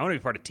 I want to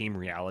be part of team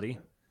reality.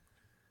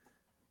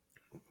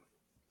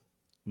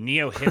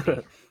 Neo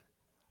hippie.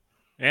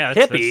 Yeah,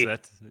 hippie.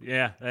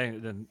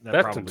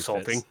 That's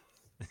insulting. Fits.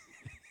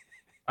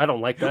 I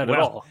don't like that at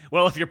all.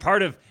 Well, if you're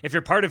part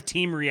of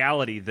team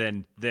reality,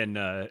 then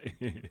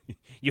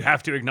you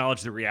have to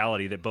acknowledge the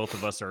reality that both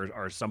of us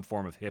are some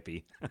form of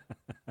hippie.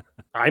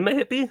 I'm a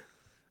hippie.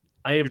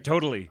 You're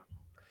totally.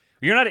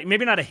 You're not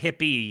maybe not a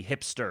hippie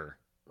hipster.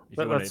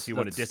 If you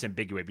want to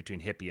disambiguate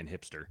between hippie and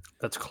hipster,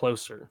 that's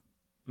closer.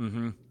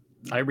 Mm-hmm.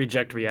 I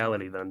reject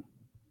reality then.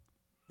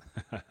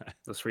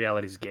 This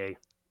reality's gay.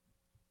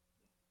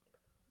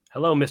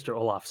 Hello, Mr.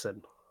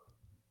 Olafson.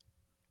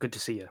 Good to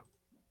see you.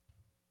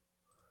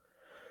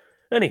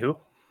 Anywho.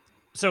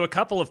 So a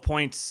couple of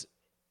points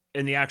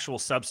in the actual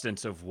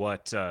substance of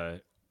what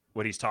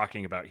he's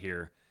talking about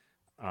here.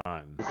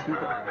 Is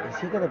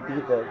he going to be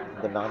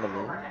the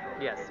nominee?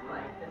 Yes.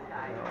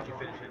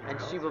 And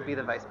she will be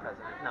the vice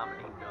president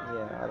nominee.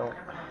 Yeah, I don't...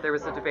 There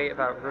was a debate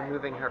about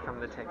removing her from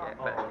the ticket,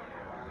 but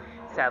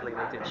sadly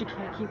they didn't. She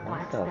can't keep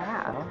black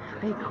staff.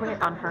 They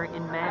quit on her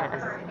in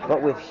mass.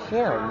 But with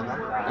him,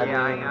 I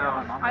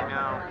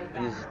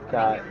know. He's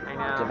got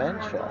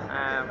dementia.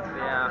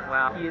 Yeah,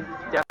 well, he's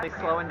definitely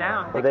slowing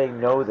down. Well, they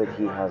know that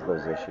he has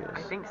those issues.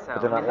 I think so.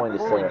 But they're not willing to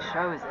say it.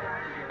 Shows it.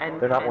 And,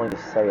 they're not willing to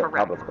say it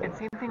publicly. And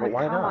same thing with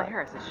Kamala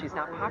Harris. She's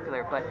not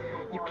popular, but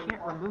you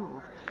can't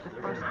remove the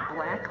first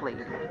black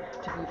lady to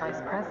be vice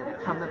president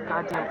from the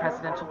goddamn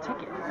presidential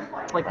ticket.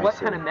 Like, what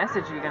kind of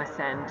message are you going to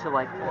send to,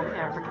 like, the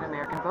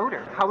African-American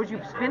voter? How would you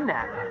spin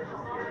that?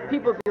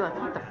 People would be like,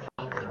 what the fuck?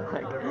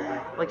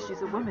 Like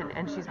she's a woman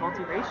and she's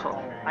multiracial.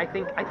 I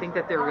think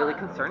that they're really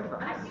concerned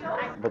about this.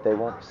 But they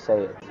won't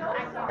say it.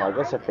 Well, I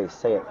guess if they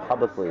say it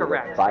publicly,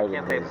 correct. That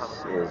Biden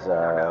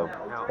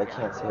they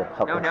can't say it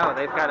publicly. No,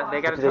 they got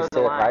to toe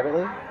the line. Do they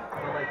say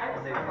it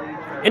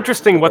privately?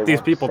 Interesting what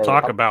these people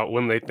talk about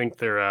when they think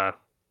they're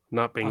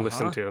not being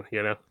listened to,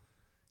 you know?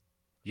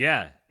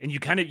 Yeah, and you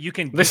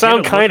can. They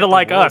sound kind of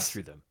like us.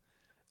 Through them.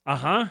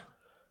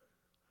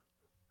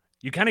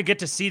 You kind of get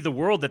to see the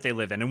world that they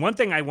live in. And one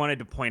thing I wanted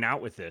to point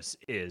out with this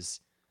is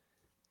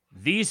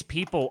these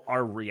people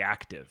are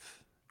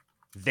reactive.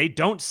 They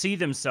don't see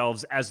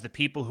themselves as the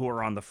people who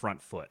are on the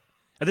front foot.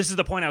 And this is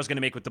the point I was going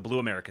to make with the Blue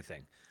America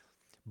thing.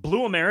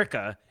 Blue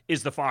America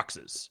is the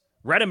foxes.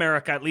 Red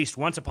America, at least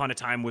once upon a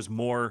time, was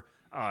more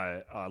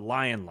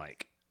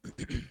lion-like.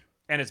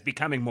 and it's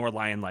becoming more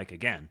lion-like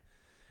again.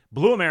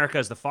 Blue America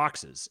is the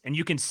foxes, and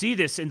you can see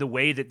this in the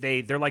way that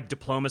they're like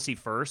diplomacy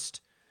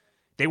first.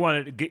 They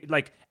want to get,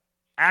 like,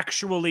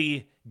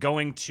 actually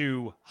going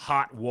to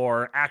hot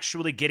war,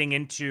 actually getting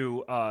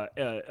into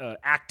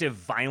active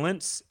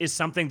violence is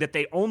something that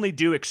they only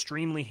do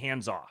extremely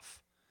hands-off.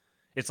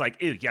 It's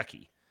like, ew,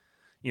 yucky.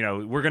 You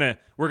know, we're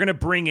gonna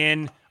bring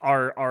in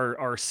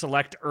our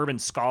select urban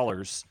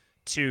scholars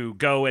to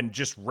go and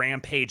just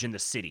rampage in the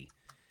city.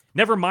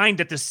 Never mind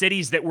that the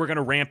cities that we're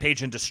gonna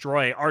rampage and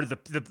destroy are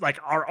the like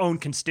our own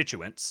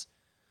constituents.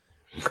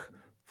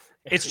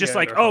 It's just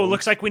like, oh,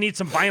 looks like we need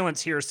some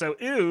violence here, so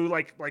ew,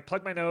 like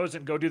plug my nose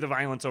and go do the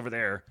violence over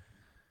there.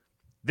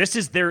 This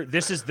is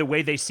the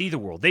way they see the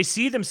world. They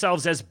see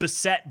themselves as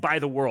beset by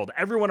the world.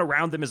 Everyone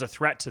around them is a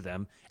threat to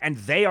them, and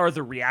they are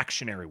the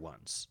reactionary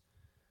ones.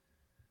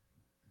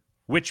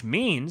 Which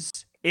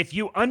means if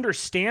you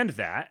understand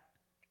that,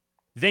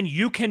 then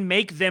you can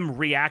make them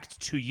react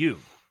to you.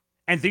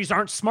 And these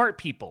aren't smart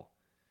people.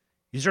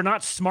 These are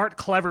not smart,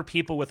 clever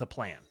people with a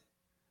plan.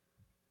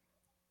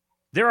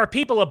 There are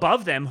people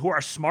above them who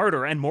are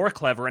smarter and more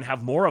clever and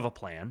have more of a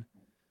plan.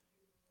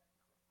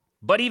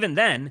 But even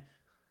then,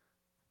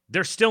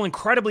 they're still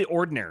incredibly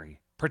ordinary,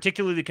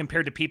 particularly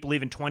compared to people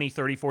even 20,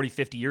 30, 40,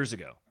 50 years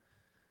ago.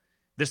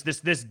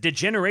 This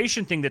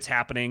degeneration thing that's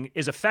happening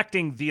is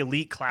affecting the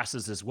elite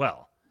classes as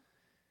well.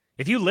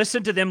 If you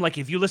listen to them, like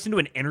if you listen to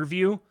an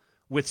interview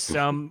with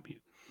some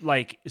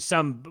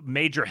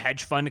major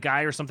hedge fund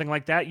guy or something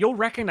like that, you'll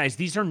recognize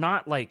these are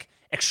not like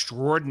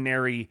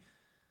extraordinary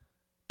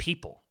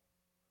people.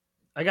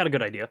 I got a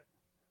good idea.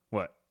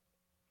 What?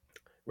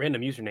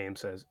 Random username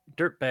says,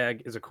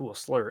 dirtbag is a cool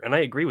slur, and I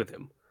agree with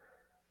him.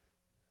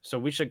 So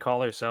we should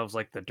call ourselves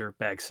like the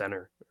Dirtbag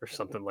Center or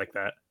something like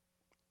that.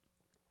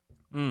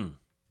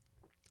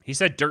 He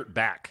said dirt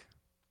back.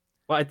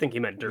 Well, I think he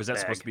meant dirt Was that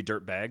bag. supposed to be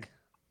dirt bag?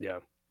 Yeah.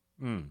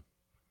 The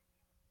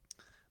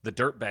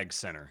Dirtbag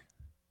Center.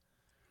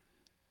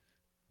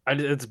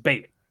 It's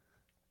bait.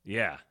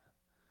 Yeah.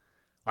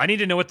 I need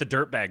to know what the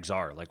dirtbags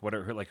are. Like, what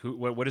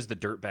is the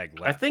dirtbag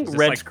left? I think is this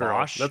Red like Squirrel.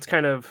 Vosh? That's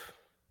kind of...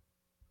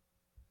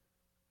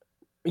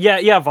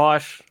 Yeah,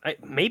 Vosh.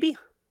 Maybe?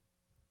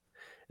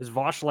 Is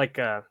Vosh like...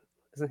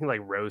 Isn't he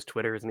like Rose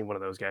Twitter? Isn't he one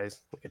of those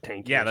guys? Like a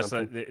tank? Yeah, or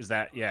is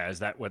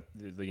that what,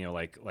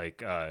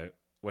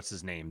 what's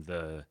his name?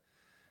 I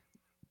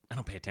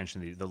don't pay attention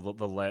to the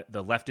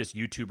leftist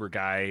YouTuber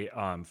guy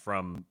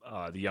from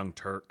the Young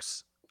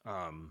Turks.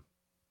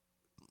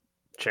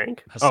 Cenk?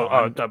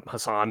 Hassan.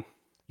 Hassan.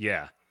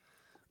 Yeah.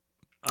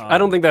 I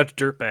don't think that's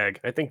dirtbag.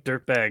 I think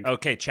dirtbag.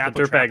 Okay, Chapel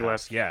the dirtbag Trap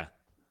left. House. Yeah.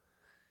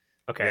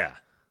 Okay.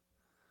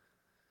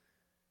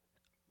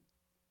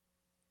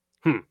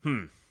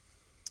 Yeah.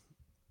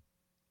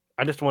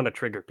 I just want to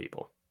trigger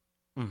people.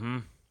 Mm-hmm.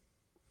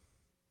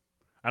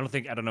 I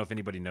don't know if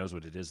anybody knows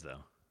what it is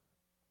though.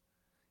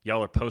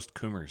 Y'all are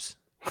post-Coomers.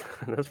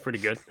 That's pretty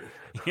good.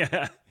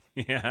 Yeah.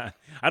 Yeah.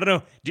 I don't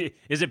know.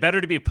 Is it better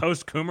to be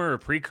post-Coomer or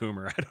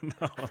pre-Coomer? I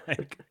don't know.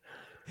 Like,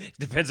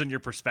 depends on your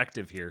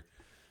perspective here.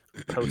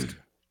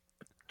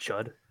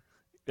 Post-Chud.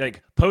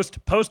 Like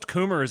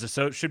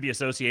post-Coomer should be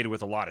associated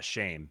with a lot of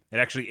shame. It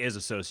actually is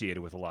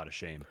associated with a lot of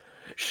shame.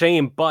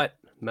 Shame, but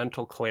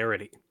mental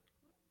clarity.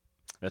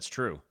 That's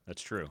true.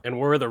 That's true. And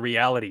we're the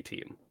reality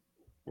team.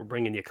 We're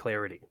bringing you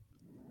clarity.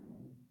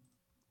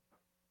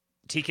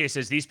 TK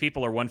says these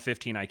people are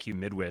 115 IQ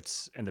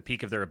midwits, and the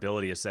peak of their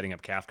ability is setting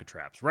up Kafka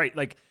traps. Right?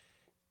 Like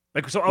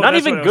so. Oh, not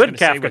that's even what I was good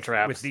gonna say Kafka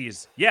traps. with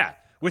these. Yeah,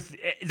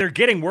 they're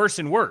getting worse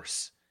and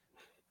worse.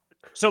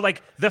 So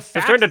like the fact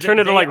they're starting to turn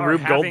into like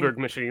Rube having, Goldberg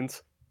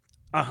machines.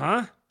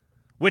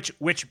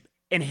 Which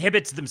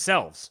inhibits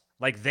themselves.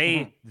 Like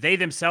they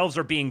themselves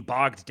are being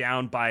bogged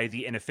down by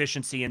the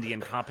inefficiency and the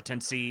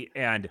incompetency,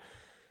 and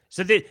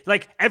so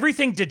like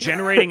everything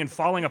degenerating and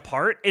falling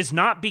apart is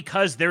not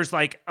because there's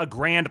like a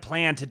grand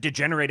plan to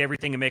degenerate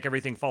everything and make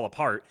everything fall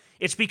apart.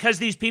 It's because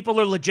these people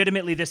are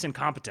legitimately this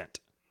incompetent.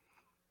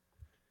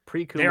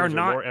 Pre-Coomers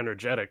are more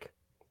energetic.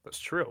 That's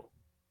true.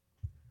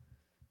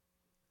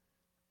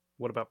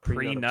 What about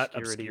pre-nut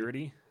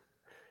obscurity?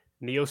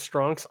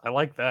 Neo-Stronks? I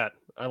like that.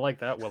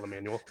 Will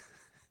Emmanuel.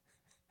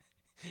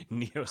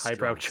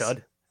 Highbrow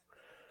chud.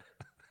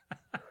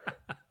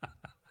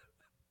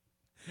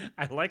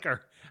 I like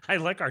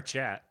our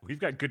chat. We've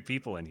got good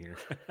people in here.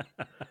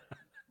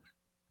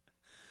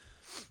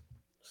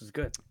 This is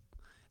good.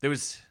 I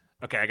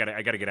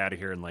gotta get out of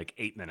here in like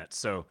 8 minutes.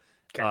 So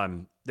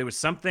there was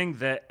something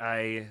that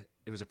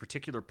it was a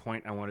particular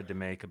point I wanted to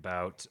make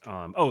about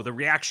the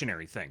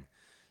reactionary thing.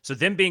 So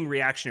them being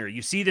reactionary,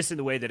 you see this in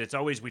the way that it's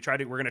always we're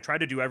going to try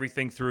to do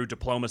everything through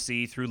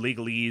diplomacy, through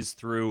legalese,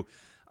 through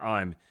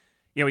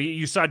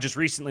you saw just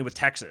recently with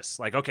Texas,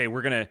 like, okay,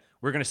 we're gonna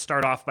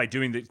start off by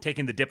taking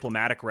the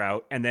diplomatic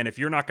route, and then if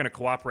you're not going to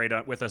cooperate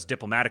with us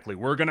diplomatically,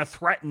 we're going to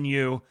threaten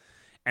you,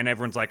 and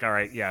everyone's like, all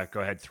right, yeah, go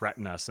ahead,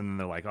 threaten us, and then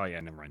they're like, oh yeah,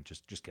 never mind,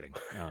 just kidding.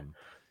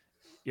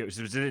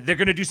 They're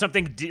going to do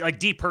something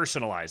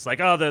depersonalized, like,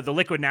 oh, the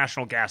liquid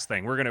natural gas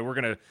thing. We're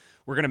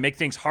gonna make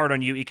things hard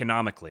on you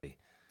economically.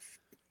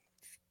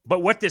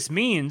 But what this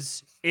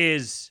means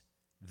is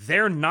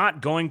they're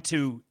not going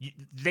to,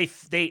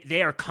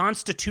 they are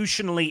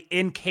constitutionally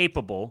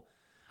incapable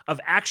of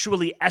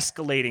actually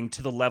escalating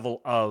to the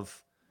level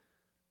of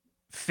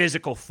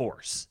physical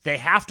force. They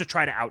have to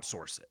try to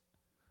outsource it.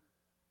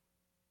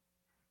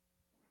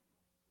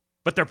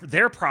 But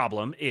their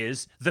problem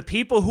is the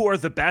people who are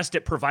the best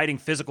at providing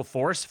physical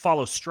force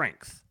follow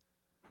strength.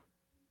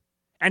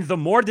 And the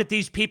more that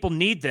these people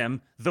need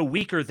them, the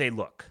weaker they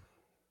look,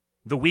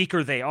 the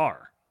weaker they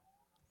are.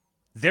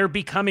 They're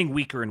becoming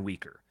weaker and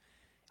weaker.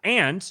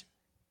 And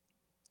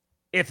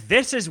if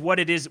this is what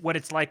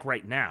it's like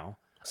right now,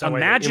 So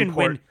imagine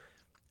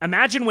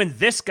when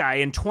this guy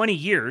in 20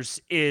 years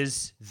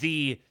is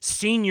the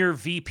senior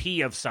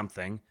VP of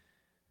something,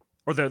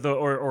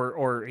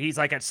 or he's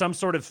like at some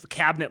sort of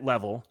cabinet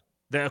level,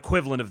 the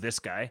equivalent of this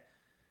guy,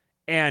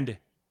 and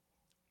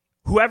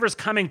whoever's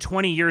coming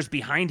 20 years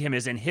behind him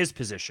is in his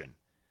position.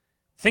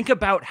 Think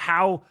about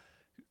how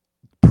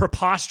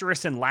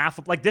preposterous and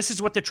laughable. Like, this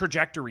is what the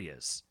trajectory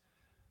is.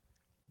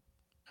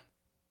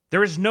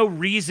 There is no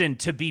reason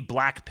to be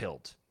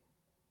black-pilled.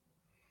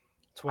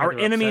 Our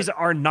enemies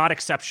are not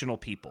exceptional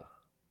people.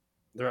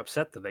 They're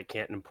upset that they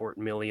can't import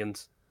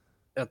millions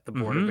at the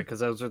border because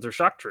those are their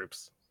shock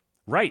troops.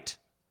 Right.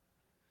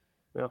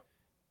 Yeah.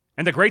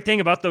 And the great thing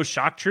about those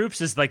shock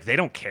troops is, like, they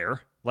don't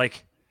care.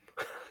 Like,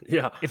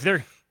 yeah. If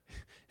they're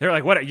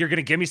like, what, you're going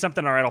to give me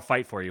something? All right, I'll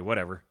fight for you.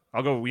 Whatever.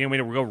 I'll go, we'll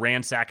go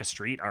ransack a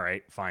street. All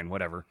right, fine,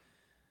 whatever.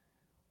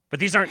 But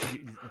these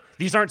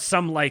aren't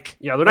some, like...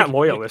 Yeah, they're not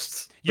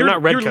loyalists. They're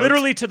not redcoats. You're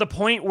literally to the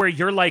point where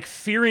you're, like,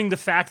 fearing the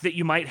fact that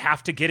you might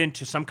have to get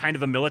into some kind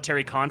of a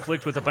military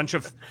conflict with a bunch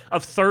of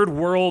third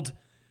world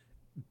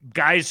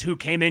guys who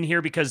came in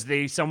here because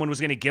someone was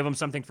going to give them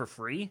something for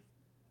free.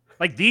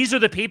 Like, these are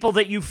the people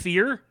that you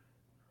fear?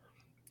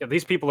 Yeah,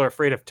 these people are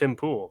afraid of Tim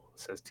Pool,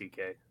 says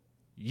TK.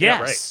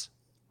 Yes.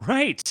 Yeah,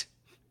 right.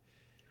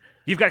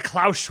 You've got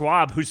Klaus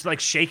Schwab, who's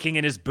like shaking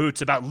in his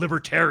boots about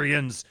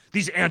libertarians,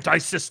 these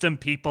anti-system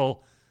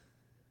people.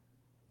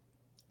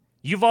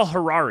 Yuval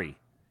Harari,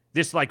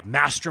 this like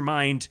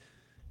mastermind,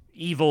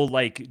 evil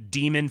like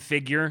demon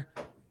figure.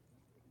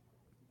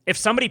 If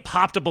somebody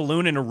popped a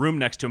balloon in a room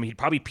next to him, he'd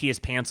probably pee his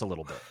pants a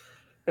little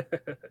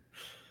bit.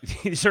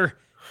 These are...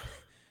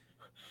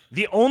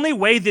 The only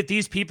way that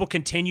these people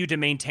continue to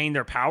maintain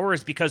their power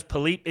is because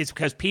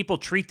people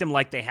treat them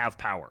like they have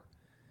power.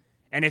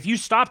 And if you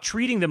stop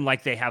treating them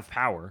like they have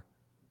power,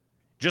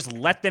 just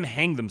let them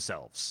hang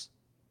themselves.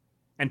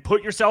 And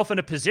put yourself in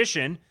a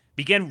position,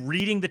 begin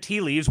reading the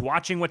tea leaves,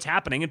 watching what's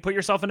happening, and put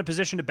yourself in a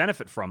position to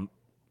benefit from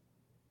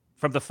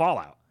the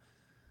fallout.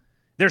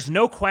 There's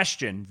no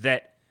question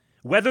that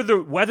whether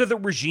the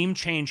regime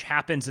change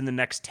happens in the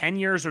next 10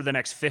 years or the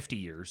next 50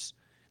 years,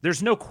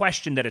 there's no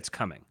question that it's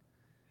coming.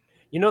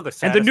 You know,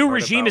 and the new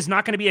regime is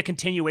not going to be a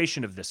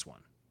continuation of this one.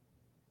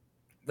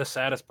 The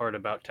saddest part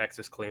about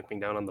Texas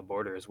clamping down on the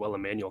border is, well,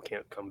 Emmanuel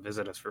can't come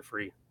visit us for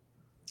free.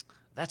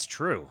 That's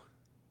true.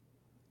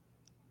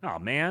 Oh,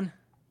 man.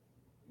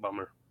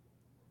 Bummer.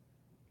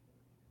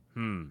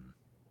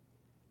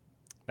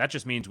 That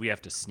just means we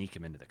have to sneak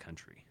him into the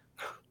country.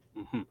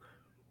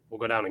 We'll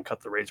go down and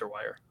cut the razor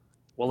wire.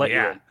 We'll let you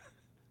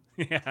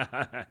in.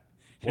 Yeah.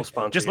 We'll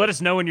sponsor Just you. let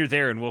us know when you're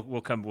there, and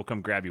we'll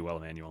come grab you, well,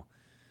 Emmanuel.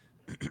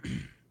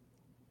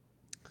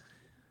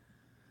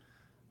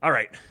 All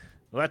right.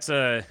 Well,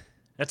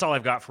 that's all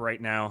I've got for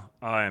right now.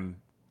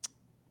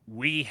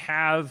 We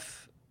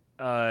have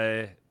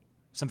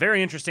some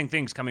very interesting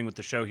things coming with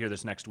the show here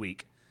this next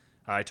week.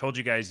 I told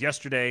you guys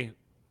yesterday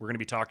we're going to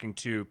be talking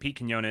to Pete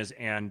Quinones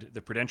and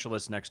the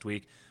Prudentialists next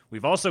week.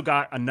 We've also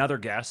got another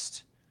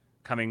guest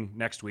coming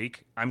next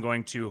week. I'm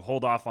going to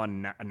hold off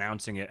on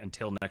announcing it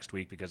until next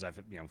week because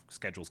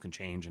schedules can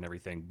change and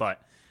everything.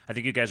 But I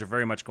think you guys are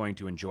very much going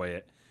to enjoy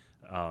it.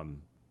 It's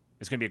going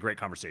to be a great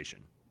conversation,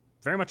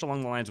 very much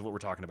along the lines of what we're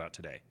talking about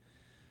today.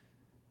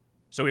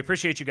 So we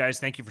appreciate you guys.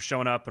 Thank you for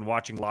showing up and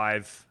watching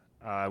live.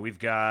 We've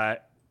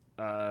got,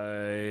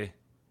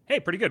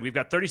 pretty good. We've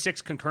got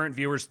 36 concurrent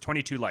viewers,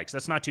 22 likes.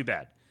 That's not too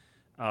bad.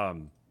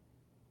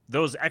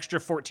 Those extra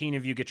 14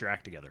 of you, get your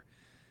act together.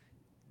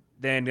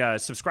 Then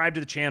subscribe to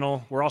the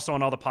channel. We're also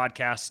on all the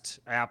podcast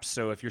apps.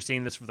 So if you're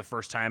seeing this for the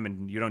first time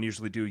and you don't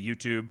usually do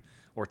YouTube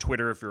or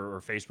Twitter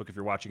or Facebook, if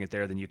you're watching it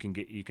there, then you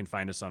can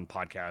find us on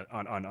podcast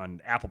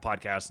on Apple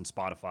Podcasts and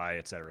Spotify,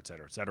 et cetera, et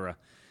cetera, et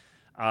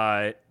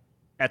cetera.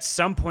 At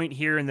some point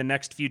here in the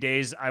next few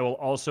days, I will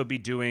also be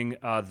doing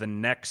the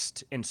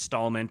next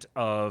installment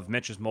of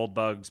Mitch's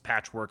Moldbugs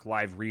Patchwork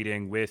Live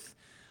Reading with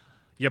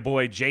your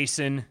boy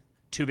Jason,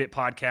 2-Bit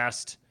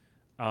Podcast.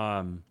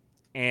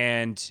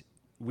 And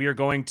we are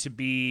going to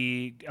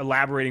be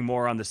elaborating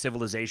more on the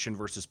civilization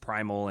versus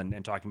primal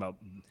and talking about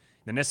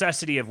the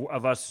necessity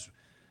of us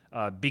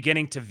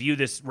beginning to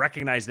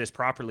recognize this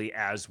properly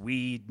as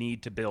we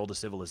need to build a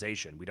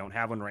civilization. We don't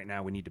have one right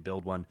now. We need to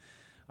build one.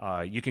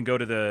 You can go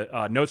to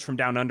the Notes from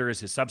Down Under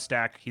is his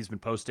Substack. He's been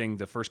posting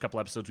the first couple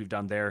episodes we've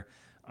done there.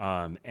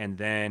 And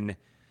then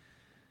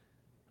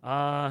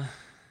I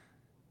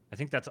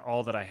think that's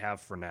all that I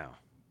have for now.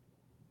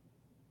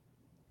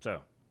 So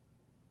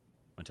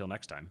Until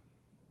next time,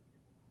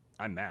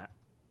 I'm Matt.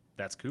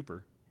 That's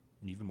Cooper.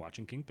 And you've been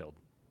watching King Pilled.